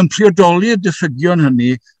 Ac yn priodoli'r diffygion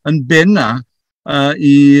hynny yn benna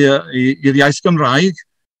i'r iaith Gymraeg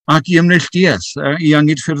ac i ymneilltuaeth, i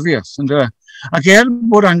angydffurfiaeth. Ac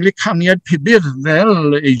bod Anglicaniad pibir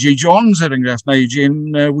fel A.J. Jones er enghraifft, neu A.J.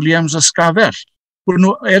 Williams Ysgafell, bod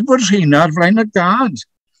bod rheina ar flaen y gad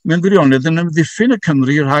mewn gwirionedd yn ymddiffyn y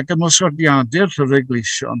Cymru rhag ymosodiadau'r llyfrau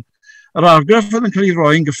Gleision. Yr argraff oedd yn cael ei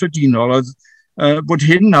roi'n gyffredinol oedd bod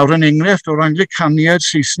hyn nawr yn enghraifft o'r Anglicaniad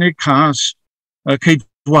Saesnig cas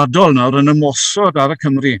ceidwadol nawr yn ymosod ar y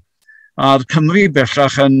Cymru. A'r Cymru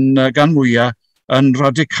bellach yn gan mwyaf yn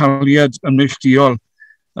radicaliad ymneilltuol.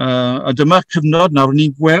 A dyma cyfnod nawr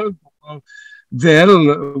ni'n gweld fel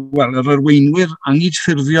yr arweinwyr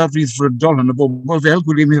angydffurfio ryddfrydol yn y bobl fel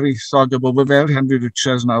Gwilym Hiraethog a bobl fel Henry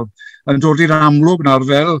Richards nawr yn dod i'r amlwg nawr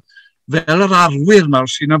fel yr arwyr nawr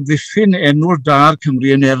sy'n amddiffyn enw'r da'r Cymru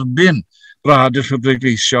yn erbyn brad y llyfrau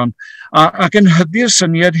Gleision. Ac yn hybu'r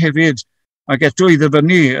syniad hefyd, ac eto i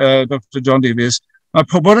ddyfynu Dr John Davies, mae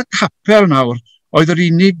pobl y capel nawr oedd yr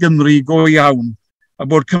unig Gymru go iawn a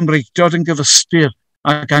bod Cymreictod yn gyfystyr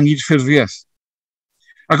ac angydffurfiaeth.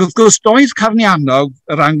 Ac wrth gwrs, doedd Carnhuanawc,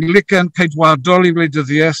 yr Anglican ceidwadol i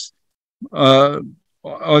wleidyddiaeth,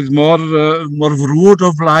 oedd mor frwd o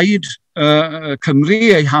flaid Cymru,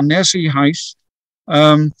 ei hanes, ei haith.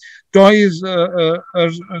 Doedd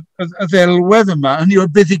y ddelwedd yma, hynny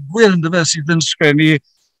oedd beddigwyr yn dyfa sydd yn sgwennu y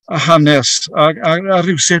hanes, a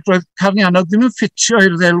rhywsut roedd Carnhuanawc ddim yn ffitio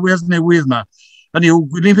i'r ddelwedd newydd yma. Hynny yw,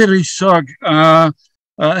 Gwilym Hiraethog a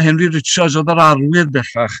Henry Richards oedd yr arwyr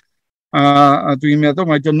bellach. A dwi'n meddwl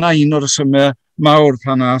mae dyna un o'r resymau mawr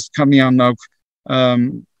pan ath Carnhuanawc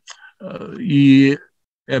i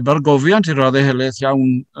bargofiant i'r raddau helaeth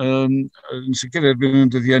iawn yn sicr erbyn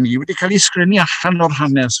yn dyddiau ni wedi cael ei sgrennu allan o'r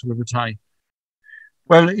hanes o'r tai.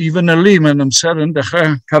 Wel, i fanylu, mae'n amser yn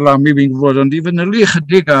dechrau carlamu fi'n gwybod, ond i fanylu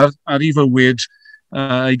chydig ar ei fywyd,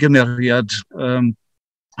 ei gymeriad,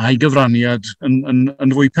 a'i gyfraniad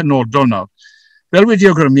yn fwy penodol nawr. Fel wedi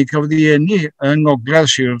awgrymu, cafodd ei eni yng ngogledd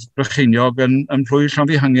Sir Brycheiniog yn Plwyl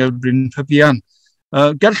Llanfihangel Bryn Pybian,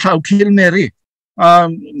 ger llaw Cilmeri.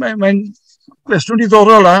 Mae'n gwestiwn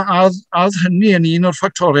diddorol a hynny yn un o'r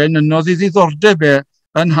ffactorau ynodd i ddiddordeb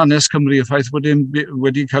yn hanes Cymru, y ffaith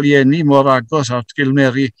wedi cael ei eni mor agos at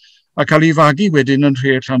Gilmeri a cael ei fagu wedyn yn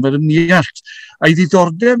Rhe Llanfyddiniaeth. A'i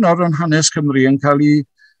ddiddordeb nawr yn hanes Cymru yn cael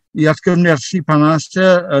ei atgyfnerthu pan ath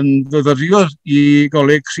yn fyfyriwr i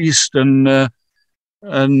Goleg Crist yn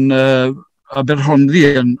Aberhonddu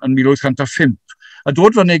yn 1805. A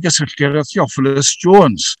dod fan ei gysylltiad â Theophilus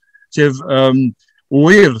Jones, sef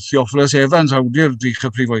wyr Theophilus Evans, awdur drych y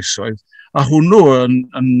prif oesoedd, a hwnnw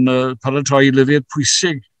yn paratoi lyfr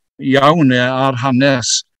pwysig iawn ar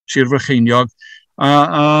hanes Sir Frycheiniog.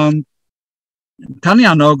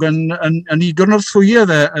 Carnhuanawc yn ugon o'r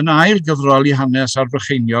llwyedd yn ail gyfroli hanes ar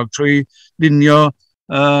Frycheiniog trwy lunio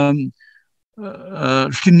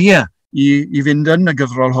lluniau i fynd yn y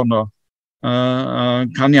gyfrol honno.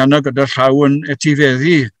 Carnhuanawc gyda llaw yn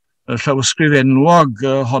etifeddu y llawysgrif enwog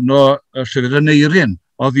honno y llyfr yn Eirin,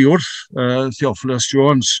 oddi wrth Theophilus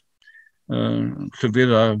Jones,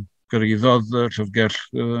 llyfr a gyrraeddodd llyfrgell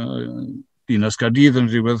Dinas Gaerdydd yn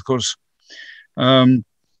rhywbeth, wrth gwrs.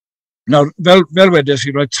 Nawr, fel wedes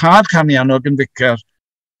i, roedd tad Carnhuanawc yn ficer,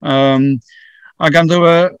 a ganddo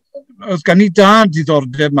oedd gan I dad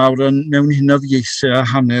diddordeb mawr mewn hunafieithau a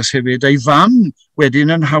hanes hefyd, a'i fam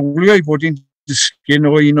wedyn yn hawlio I bod hi'n disgyn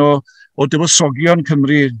o un o dywysogion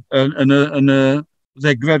Cymru yn y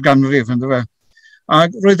 10fed ganrif, ynddo fe. A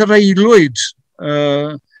roedd yr aelwyd,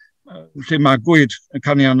 lle magwyd y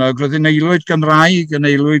Carnhuanawc, roedd yn aelwyd Gymraeg, yn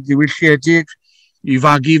aelwyd ddiwylliedig, I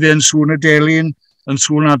fagu fe yn sŵn y delyn, yn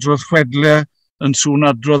sŵn adrodd chwedle, yn sŵn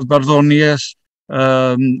adrodd barddoniaeth,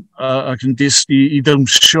 ac yn dist I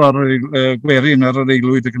dawnsio ar y gwerin ar yr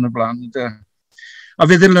aelwyd ac yn y blaen. A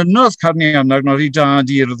fe ddilynodd Carnhuanawc nawr I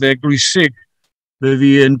dad urddau glwysig. Fe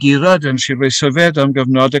fi yn gyrad yn Sir Feisyfed am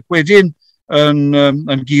gyfnod ac wedyn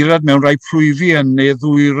yn gyrad mewn rhai plwyfi yn neu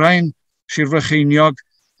ddwyrain Sir Frycheiniog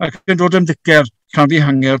ac yn dod yn ddicer Llanfi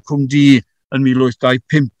Hanger Cwm Du yn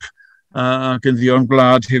 1825 ac yn ddion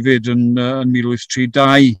gwlad hefyd yn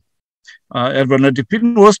 1832. Bod yna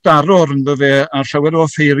dipyn o staror ynddo fe a llawer o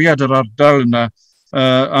ffeiriad yr ardal yna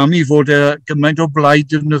am I fod gymaint o blaid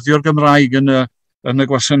defnyddio'r Gymraeg yn y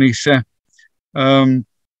gwasanaethau.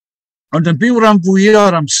 Ond yn byw rhan fwyaf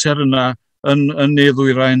o'r amser yna yn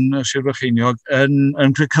ddwyrain Sir Frycheiniog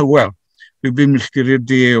yn Cricywel. Byw bum milltir i'r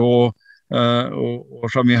de o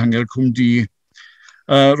Llanfi Hanger Cwm Du.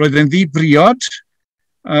 Roedd e'n ddibriod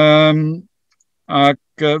ac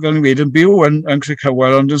fel ni'n wedi yn byw yn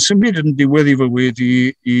Cricywel, ond yn symud yn diwedd I fywyd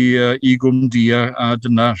I Gwm Du a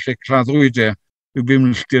dyna lle claddwyd Byw bum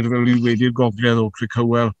milltir fel ni'n wedi'r gogledd o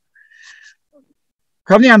Cricywel.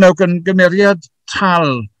 Carnhuanawc yn gymeriad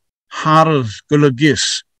tal, hardd, golygus.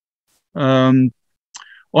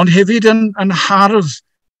 Ond hefyd yn hardd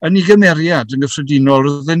yn ei gymeriad yn gyffredinol,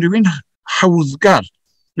 roedd yn rhywun hawddgar,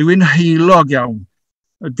 rhywun heilog iawn,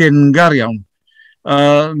 dengar iawn.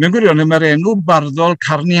 Mewn gwirionedd mae'r enw barddol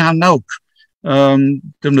Carnhuanawc,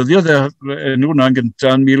 defnyddiodd enw yna'n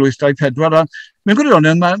gyntaf yn 1824. Mewn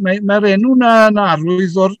gwirionedd mae'r enw yna'n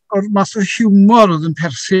arwydd o'r math o hiwmor oedd yn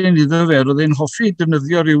perthyn iddo fe. Roedd e'n hoffi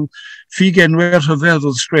defnyddio rhyw ffigenwau rhyfedd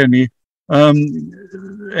oedd sgwennu.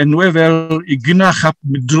 Enwau fel Ignach ap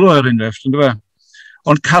Midro er enghraifft, ynddo fe.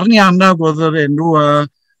 Ond Carnhuanawc oedd yr enw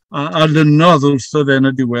a lynodd wrtho fe yn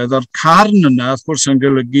y diwedd. A'r carn yna, wrth gwrs, yn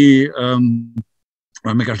golygu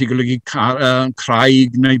mae'n gallu golygu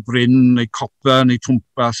craig neu bryn neu copa neu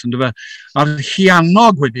twmpas. A'r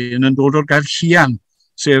hianog wedyn yn dod o'r gair hian,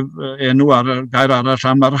 sef enw ar gair arall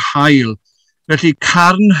am yr hael. Felly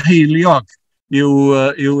carn heiliog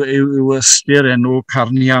yw ystyr enw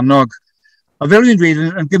Carnhuanawc. A fel yw'n dweud,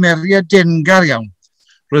 yn gymeriad dengar iawn.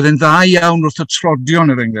 Roedd yn dda iawn wrth y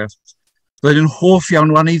trodion er enghraifft. Roedd yn hoff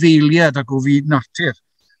iawn o anifeiliaid ac o fyd natur.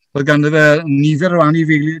 Roedd ganddo fe nifer o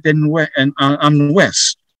anifeiliaid anwes.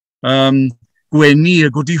 Gwenu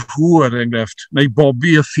y godi hw er enghraifft, neu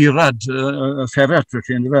bobi y ffirad, y fferet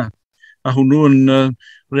felly, ynddo fe. A hwnnw yn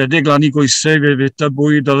redeg lan I goesau fe fyta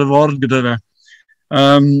bwyd ar y ford gyda fe.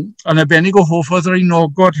 Yn arbennig o hoff oedd yr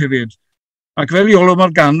einogod hefyd. Ac fel Iolo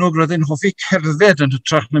Morganwg, roedd e'n hoffi cerdded yn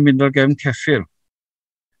hytrach na mynd ar gefn ceffyl.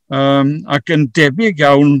 Ac yn debyg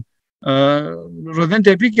iawn, roedd e'n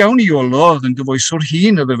debyg iawn Iolo, oedd yn gyfoeswr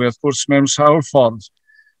hun iddo fe, wrth gwrs, mewn sawl ffordd.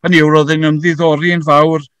 Hynny yw, roedd e'n ymddiddori yn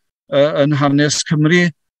fawr yn hanes Cymru,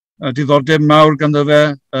 diddordeb mawr ganddo fe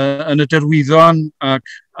yn y derwyddon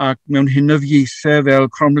ac mewn hunafieithau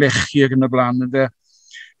fel cromlechi ac yn y blaen.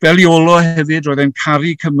 Fel Iolo hefyd, roedd e'n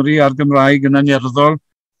caru Cymru a'r Gymraeg yn angerddol.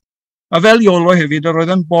 A fel Iolo hefyd, roedd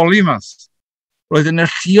e'n bolimath. Roedd e'n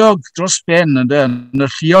lluog dros ben, yn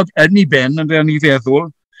lluog yn ei ben, yn ei feddwl,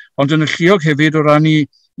 ond yn lluog hefyd o ran I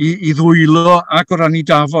ddwylo ac o ran I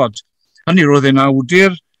dafod. Hynny roedd e'n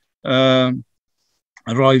awdur,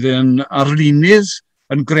 roedd e'n arlunydd,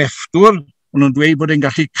 yn grefftwr, ond nhw'n dweud bod e'n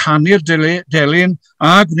gallu canu'r delyn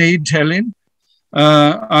a gwneud telyn,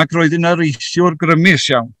 ac roedd e'n areithiwr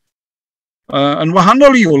grymus iawn. Yn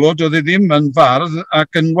wahanol Iolo, doedd e ddim yn fardd,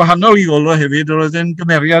 ac yn wahanol Iolo hefyd, roedd e'n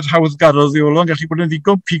gymeriad hawddgarodd Iolo, yn gallu bod yn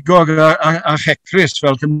ddigon pigog a checrys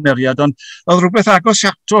fel gymeriad, ond oedd rhywbeth agos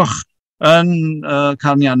atoch yn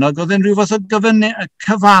Carnhuanawc, oedd e'n rhyw fath o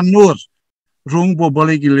cyfanwr rhwng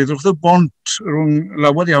bobl ei gilydd, wrth y bont rhwng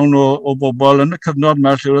lawer iawn o bobl yn y cyfnod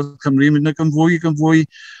yma lle oedd Cymru mynd yn fwy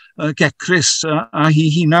gecrys a hi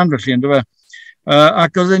hunan felly, ynddo fe.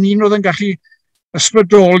 Ac oedd yn un oedd yn gallu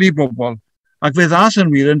ysbrydoli bobl. Ac fe ddath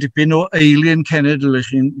yn wir yn dipyn o eilyn cenedl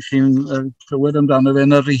chi'n clywed amdano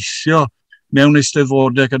fe'n arreithio mewn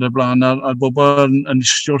eisteddfodau gyda blaen a'r bobl yn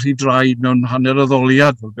istio rhy draed mewn hanner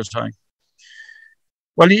addoliad fel bethau.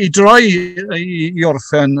 Wel, i droi i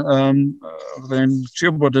orffen, fe'n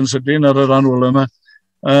trio bod yn sydyn ar y rhan ola yma,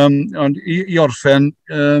 ond i orffen,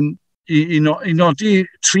 i nodi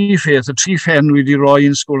tri pheth, y tri phen wedi rhoi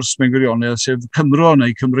yn sgwrs mewn gwirionedd, sef Cymro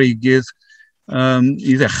neu Cymreigydd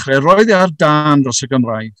i ddechrau. Roedd ar dan dros y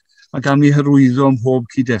Gymraeg ac am ei hyrwyddo ym mhob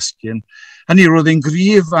cyd-destun. Hynny roedd e'n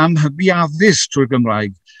gryf am hybu addysg trwy'r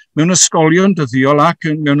Gymraeg. Mewn ysgolion dyddiol ac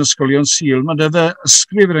mewn ysgolion sul, mae fe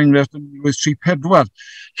ysgrif yr enghraifft yn 1934,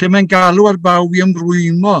 lle mae'n galw ar bawb i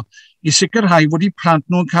ymrwymo i sicrhau bod eu plant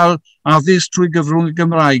nhw'n cael addysg trwy gyfrwng y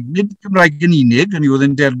Gymraeg. Nid Gymraeg yn unig, hynny oedd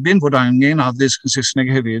yn derbyn bod angen addysg yn Saesneg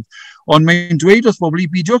hefyd, ond mae'n dweud wrth bobl i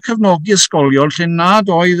beidio cefnogi ysgolion lle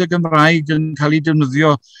nad oedd y Gymraeg yn cael ei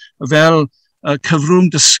defnyddio fel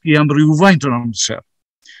cyfrwng dysgu am rywfaint o'n amser.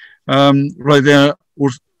 Roedd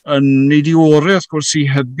yn neud i orau, wrth gwrs, i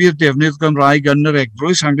hybu'r defnydd Gymraeg yn yr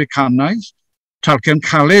eglwys Anglicanaidd, talcen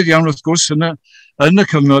caled iawn, wrth gwrs, yn y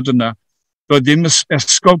cyfnod yna. Roedd ddim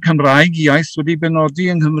ysgol Cymraeg iaith wedi benodi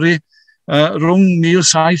yng Nghymru rhwng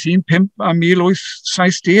 1715 a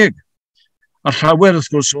 1870. A llawer,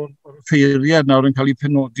 wrth gwrs, o'r ffeiriad nawr yn cael ei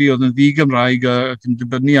penodi oedd yn ddi-Gymraeg ac yn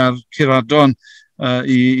dibynnu ar Curadon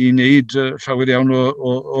i wneud llawer iawn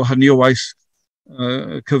o hynny o waith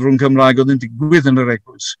cyfrwng Cymraeg oedd yn digwydd yn yr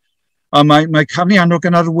eglwys. A mae Carnhuanawc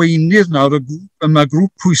yn arweinydd nawr yma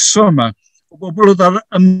grŵp pwyso yma, o bobl oedd ar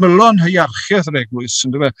ymylon hierarchiaeth yr eglwys,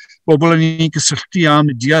 bobl yn ei gysylltu â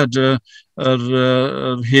mudiad yr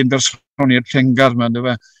hen bersoniad Llengar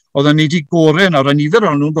yma, oedd yn neud i gorau nawr, a nifer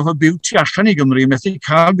o'n nhw'n gofio byw tu allan i Gymru, methu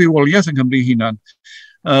cael bywoliaeth yn Gymru hunan,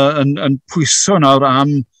 yn pwyso nawr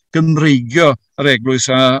am Gymreigio yr eglwys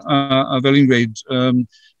a fel i'n dweud,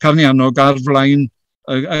 Carnhuanawc ar flaen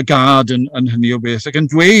y gad yn hynny o beth, ac yn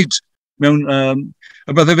dweud mewn,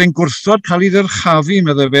 y bydde fe'n gwrthod cael ei ddyrchafu,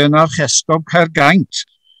 meddai fe yn archestob Caergaint,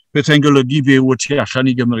 beth e'n golygu byw o tu allan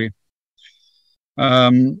i Gymru.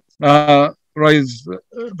 Roedd,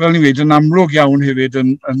 fel ni'n dweud, yn amlwg iawn hefyd yn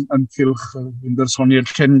cylch yn bersoniad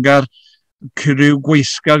Llengar, cyryw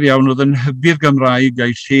gweithgar iawn oedd yn hybu'r Gymraeg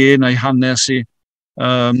a'i lle a'i hanes i.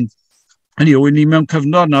 Hynny yw, ni mewn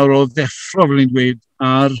cyfnod nawr o ddeffro, fel ni'n dweud,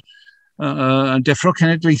 yn deffro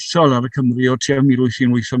cenedlaethol ar y Cymru o tua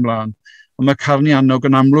 1808 ymlaen. Ond mae Carnhuanawc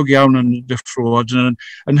yn amlwg iawn yn deffrod,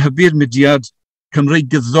 yn hybu'r mudiad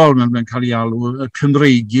Cymreigyddol mewn cael ei alw, y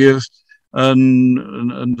Cymreigydd,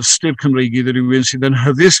 yn ystyr Cymreigydd yr E.Wyn sydd yn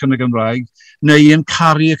hyddysg yn y Gymraeg, neu yn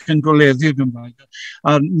caru ac yn goleddu'r Gymraeg.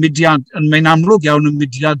 Mae'n amlwg iawn yn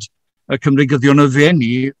mudiad Cymreigyddion y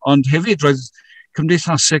fenni, ond hefyd roedd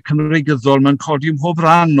cymdeithasau Cymreigyddol mae'n codi ym mhob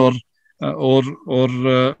ran o'r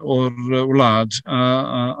wlad a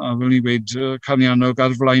fel ni'n dweud Carnhuanawc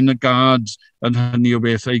ar flaen y gad yn hynny o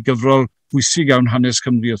beth a'i gyfrol bwysig iawn hanes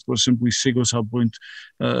Cymru wrth gwrs yn bwysig o safbwynt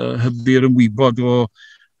hybu'r ymwybod o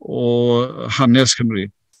hanes Cymru.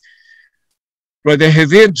 Roedd e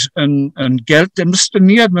hefyd yn gelt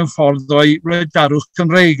ymystyniad mewn ffordd o'i garwch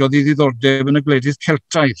Cymreig oedd ei ddiddordeb yn y gwledydd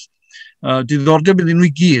Celtaidd. Diddordeb iddyn nhw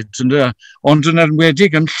i gyd, ond yn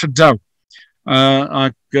enwedig yn Llydaw.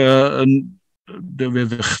 Ac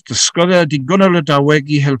dysgodd digon o Lydaweg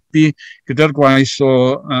i helpu gyda'r gwaith o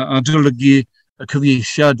adolygu y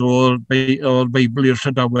cyfieithiad o'r Beibl i'r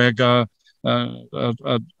Llydaweg a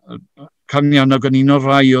Carnhuanawc yn un o'r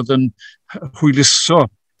rai oedd yn hwyluso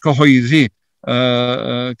cyhoeddi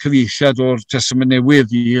cyfieithiad o'r Testament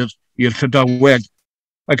Newydd i'r Llydaweg.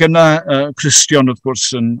 Ac yna Cristion, wrth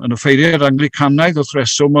gwrs, yn offeiriad Anglicanaidd wrth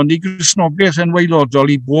reswm, ond i Gristnogaeth yn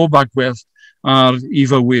waelodol i bob agwedd ar ei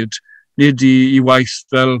fywyd, nid i waith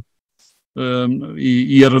fel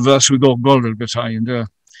i yrfa swyddogol fel bethau.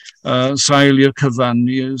 Sail i'r cyfan,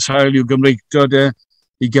 sail i'w Gymreigdod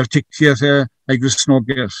i Gelticiaeth a'i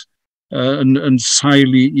Gristnogaeth, yn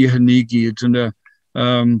sail i hynny i gyd.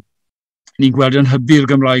 Ni'n gweld yn hybu'r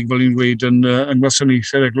Gymraeg fel ni'n dweud yn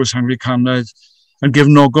gwasanaethau'r Eglwys Anglicanaidd, yn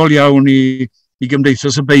gefnogol iawn i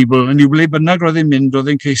gymdeithas y Beibl. Yn i'w ble bynnag roedd e'n mynd,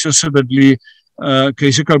 roedd e'n ceisio sefydlu,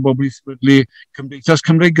 ceisio cael bobl i sefydlu cymdeithas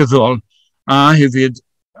Cymreigyddol a hefyd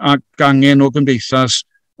ac angen o gymdeithas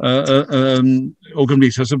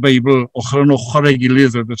y Beibl ochr yn ochr ei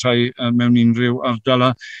gilydd fel bethau mewn unrhyw ardal.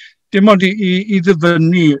 Dim ond i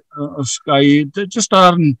ddyfynnu jyst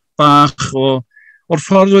darn bach o o'r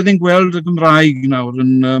ffordd oedd e'n gweld y Gymraeg nawr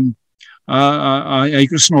a'i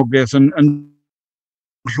Grisnogaeth yn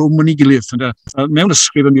rhwm yn ei gilydd. Mewn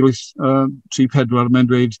ysgrif yn 1834, mae'n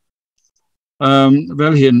dweud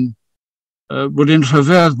fel hyn, bod e'n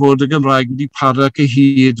rhyfedd bod y Gymraeg wedi para ac ei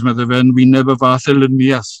hyd, meddwl fe'n wyneb y fath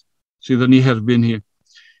elyniaeth sydd yn ei herbyn hi.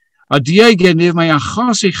 A diau gennyf mae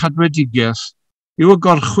achos ei chadwedigaeth yw y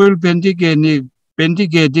gorchwil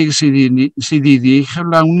bendigedig sydd iddi ei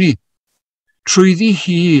chyflawni. Trwyddi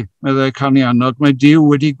hi, meddai Carnhuanawc, mae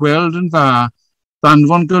Duw wedi gweld yn dda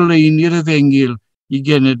ddanfon goleuni'r efengil i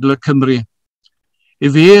genedl y Cymru.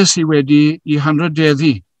 E fe sydd wedi ei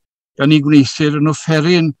hanrydeddu gan ei gwneithir yn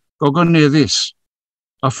offeryn gogoneddus,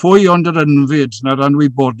 a phwy ond yr ynfyd na'r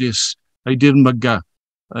anwybodus a'i dirmyga,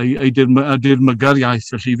 dirmyga'r iaith,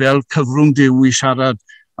 felly fel cyfrwng Duw i siarad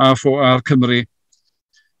a'r Cymru.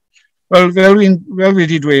 Wel, fel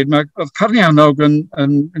wedi dweud, mae Carnhuanawc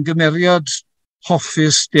yn gymeriad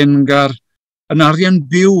hoffus, dengar, yn arian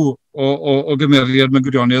byw o gymeriad mewn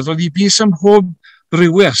gwirionedd. Oedd hi bus ym mhob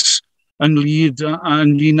brywes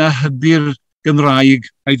ynglyn â hybu'r Gymraeg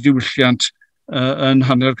a'i diwylliant yn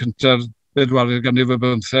hanner cyntaf bedwaredd ganrif y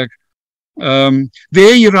bymtheg. Fe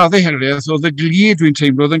i raddau helaeth oedd y glid dwi'n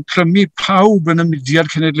teimlo oedd yn clymu pawb yn y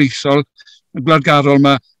mudiad cenedlaethol y gwladgarol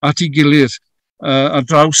yma at ei gilydd ar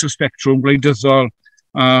draws y spectrwm gwleidyddol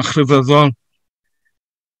a chryfyddol.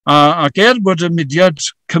 Ac bod y mudiad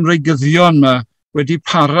Cymreigyddion yma wedi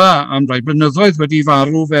para am rai blynyddoedd wedi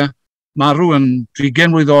marw yn 30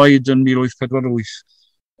 mlwydd oed yn 1848.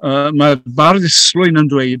 Mae'r bardd Islwyn yn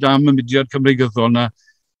dweud am y mudiad Cymreigyddol yna,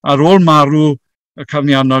 ar ôl marw y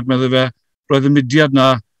Carnhuanawc, meddwl fe, roedd y mudiad yna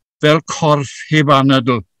fel corff heb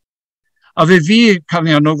anadl. A fe fi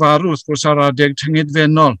Carnhuanawc farw, wrth gwrs, ar adeg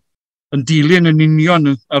tyngedfennol, yn dilyn yn union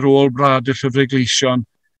ar ôl brad y llyfrau gleision,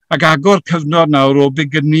 ac agor cyfnod nawr o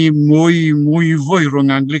begynnu mwy fwy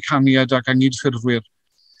rhwng Anglicaniad ac Angydffurfwyr.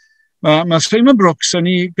 Mae Simon Brooks yn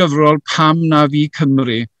ei gyfrol Pam na fi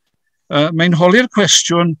Cymru. Mae'n holi'r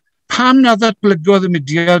cwestiwn pam na ddatblygodd y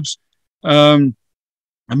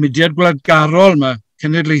mudiad gwladgarol yma,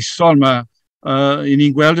 cenedlaethol yma, i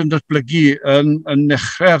ni'n gweld yn datblygu yn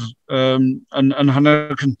nechrau'r yn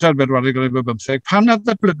hanner cyntaf bedwaredd ganrif y bymtheg. Pam na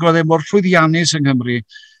ddatblygodd e mor llwyddiannus yng Nghymru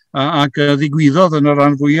ac ddigwyddodd yn y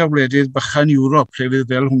rhan fwyaf o wledydd bychan Ewrop, llefydd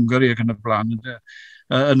fel Hwngari ac yn y blaen,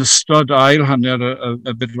 yn ystod ail hanner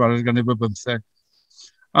y bedwaredd ganrif y bymtheg.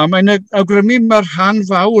 A mae'n awgrymu mae'r rhan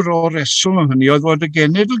fawr o reswm am hynny oedd fod y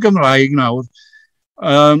genedl Gymraeg nawr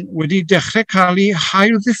wedi dechrau cael ei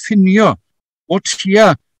hail ddiffinio o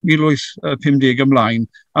tua 1850 ymlaen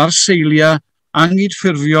ar seiliau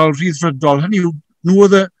angydffurfiol rhyddfrydol. Hynny yw, nhw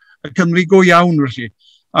oedd y Cymru go iawn, felly,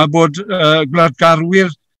 a bod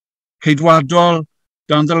gwladgarwyr ceidwadol,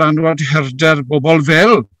 dan ddylanwad herder, bobl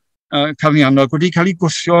fel Carnhuanawc wedi cael ei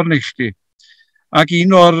gwthio o'r neilltu. Ac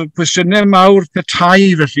un o'r cwestiynau mawr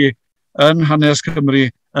petai felly yn hanes Cymru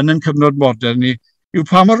yn cyfnod modern ni yw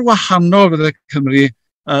pa mor wahanol bydde Cymru,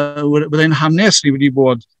 bydde'n hanes ni wedi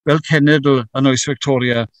bod fel cenedl yn oes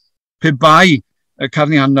Victoria, pe bai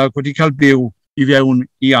Carnhuanawc wedi cael byw i fewn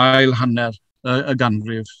i ail hanner y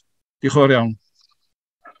ganrif. Diolch yn fawr iawn.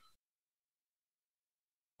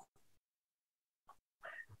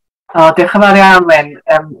 Diolch yn fawr iawn, Wyn.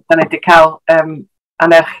 Da ni wedi cael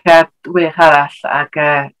anerchiad wych arall, ac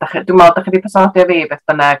dwi'n meddwl da chi wedi pasodio fi beth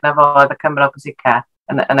bynnag na fod y Cymro pwysica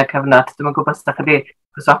yn y cyfnod. Dwi'n gwybod os da chi wedi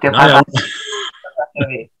pasodio arall.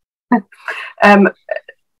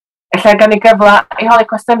 Ella gan i gyfla i holi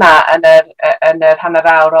cwestiynau yn yr hanner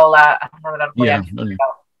awr ola a hanner awr fwyaf.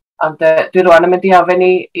 Ond dwi rwan yn mynd i ofyn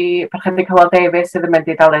i Parchedig Hywel Davies sydd yn mynd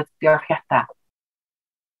i dalu diolchiadau.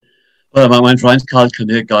 Wel, mae'n rhaid cael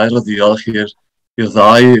cynnig gair o ddiolch i'r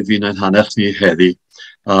ddau fi'n hanes ni heddi.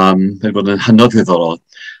 Mae'n bod yn hynod ddiddorol.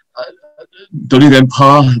 Do'n i ddim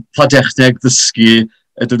pa dechneg ddysgu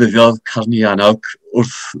y defnyddiodd Carnhuanawc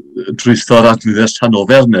wrth drwytho'r adwyddus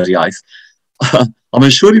Hanover yn yr iaith. A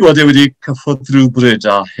mae'n siŵr i fod e wedi cyffwrdd rhywbryd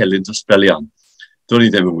â helynt o spelian. Do'n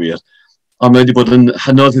i ddim yn wir. A mae wedi bod yn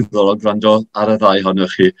hynod ddiddorol gwrando ar y ddau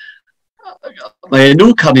ohonoch chi. Mae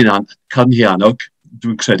enw Carnhuanawc,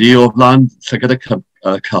 dwi'n credu o flaen llygad y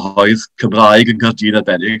cyhoedd Cymraeg yn Gaerdydd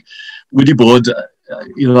arbennig, wedi bod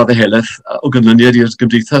i raddau helaeth o gynlyniad i'r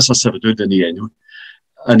Gymdeithas a sefydlwyd yn ei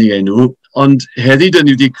enw. Ond heddi dyn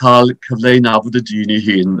ni wedi cael cyfle i nabod y dyn ei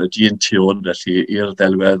hun, y dyn tion felly i'r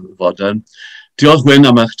ddelwedd fodern. Diolch Wyn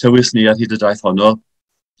am eich tywys ni ar hyd y daith honno,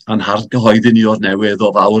 a'n hart gyhoeddi ni o'r newydd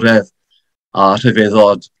o fawredd a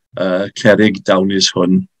rhyfeddod clerig dawnus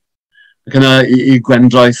hwn. Ac yna i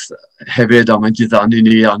Gwendraeth hefyd am ein diddanu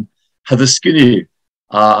ni a'n hyddysgu ni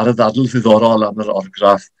ar y ddadl ddiddorol am yr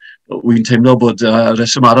orgraff wy'n teimlo bod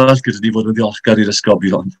reswm arall gyda ni fod yn ddiolchgar i'r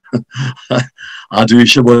ysgobion. A dwi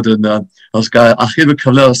eisiau bod yn achub y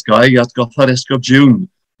cyfle os gai i atgoffa'r esgob June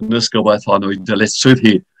yn ysgobaeth hon o'i dyletswydd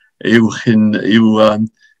hi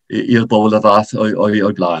i'r bobl y fath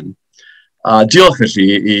o'i blaen. A diolch felly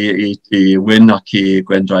i E.Wyn ac i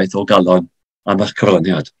Gwendraeth o galon am eich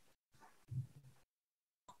cyfraniad.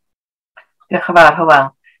 Diolch yn fawr,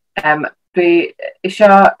 Hywel. Dwi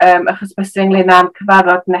eisiau achosbysu ynglyn â'n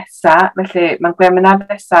cyfarfod nesaf, felly mae'n gweminar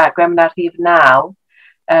nesaf, gweminar rhif 9,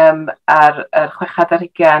 ar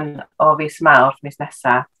 6 o fis Mawrth, mis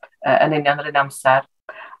nesaf, yn union yr un amser.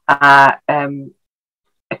 A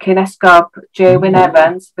y cyn-esgob E.Wyn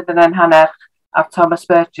Evans, bydd yn hanner ar Thomas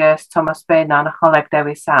Burgess, Thomas Bainon a Choleg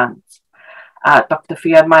Dewi Sant. A Dr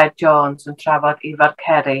Fiona Mair Jones yn trafod Ifar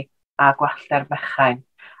Ceri a Gwallter Bechain.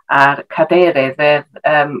 A'r cadeirydd fydd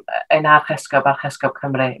ein archesgob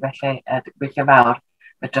Cymru, felly gweithio fawr,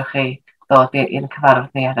 fedrwch chi ddod i'n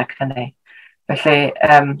cyfarfod ni ar y cynnig. Felly,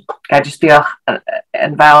 gael jyst diolch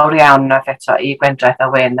yn fawr iawn unwaith eto i Gwendraeth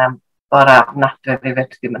a Wyn am bore ofnadwy fi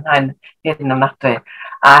fedrwch chi mwynhau'n hyn ofnadwy.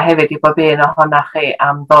 A hefyd i bob un ohonoch chi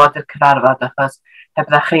am ddod i'r cyfarfod, achos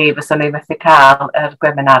hebdda chi fyswn ni methu cael yr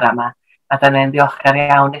gwebinar yma. A da ni'n ddiolchgar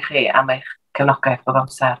iawn i chi am eich cefnogaeth bob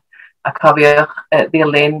amser. A cofiwch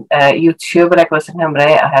ddilyn YouTube yr Eglwys yng Nghymru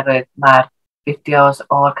oherwydd mae'r fideos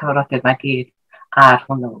o'r cyfarfodydd mae gyd ar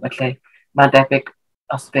hwnnw. Felly mae'n debyg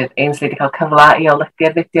os bydd ein sydd wedi cael cyfle i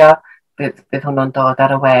olygu'r fideo, bydd hwnnw'n dod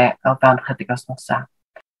ar y we o fewn chydig os nesaf.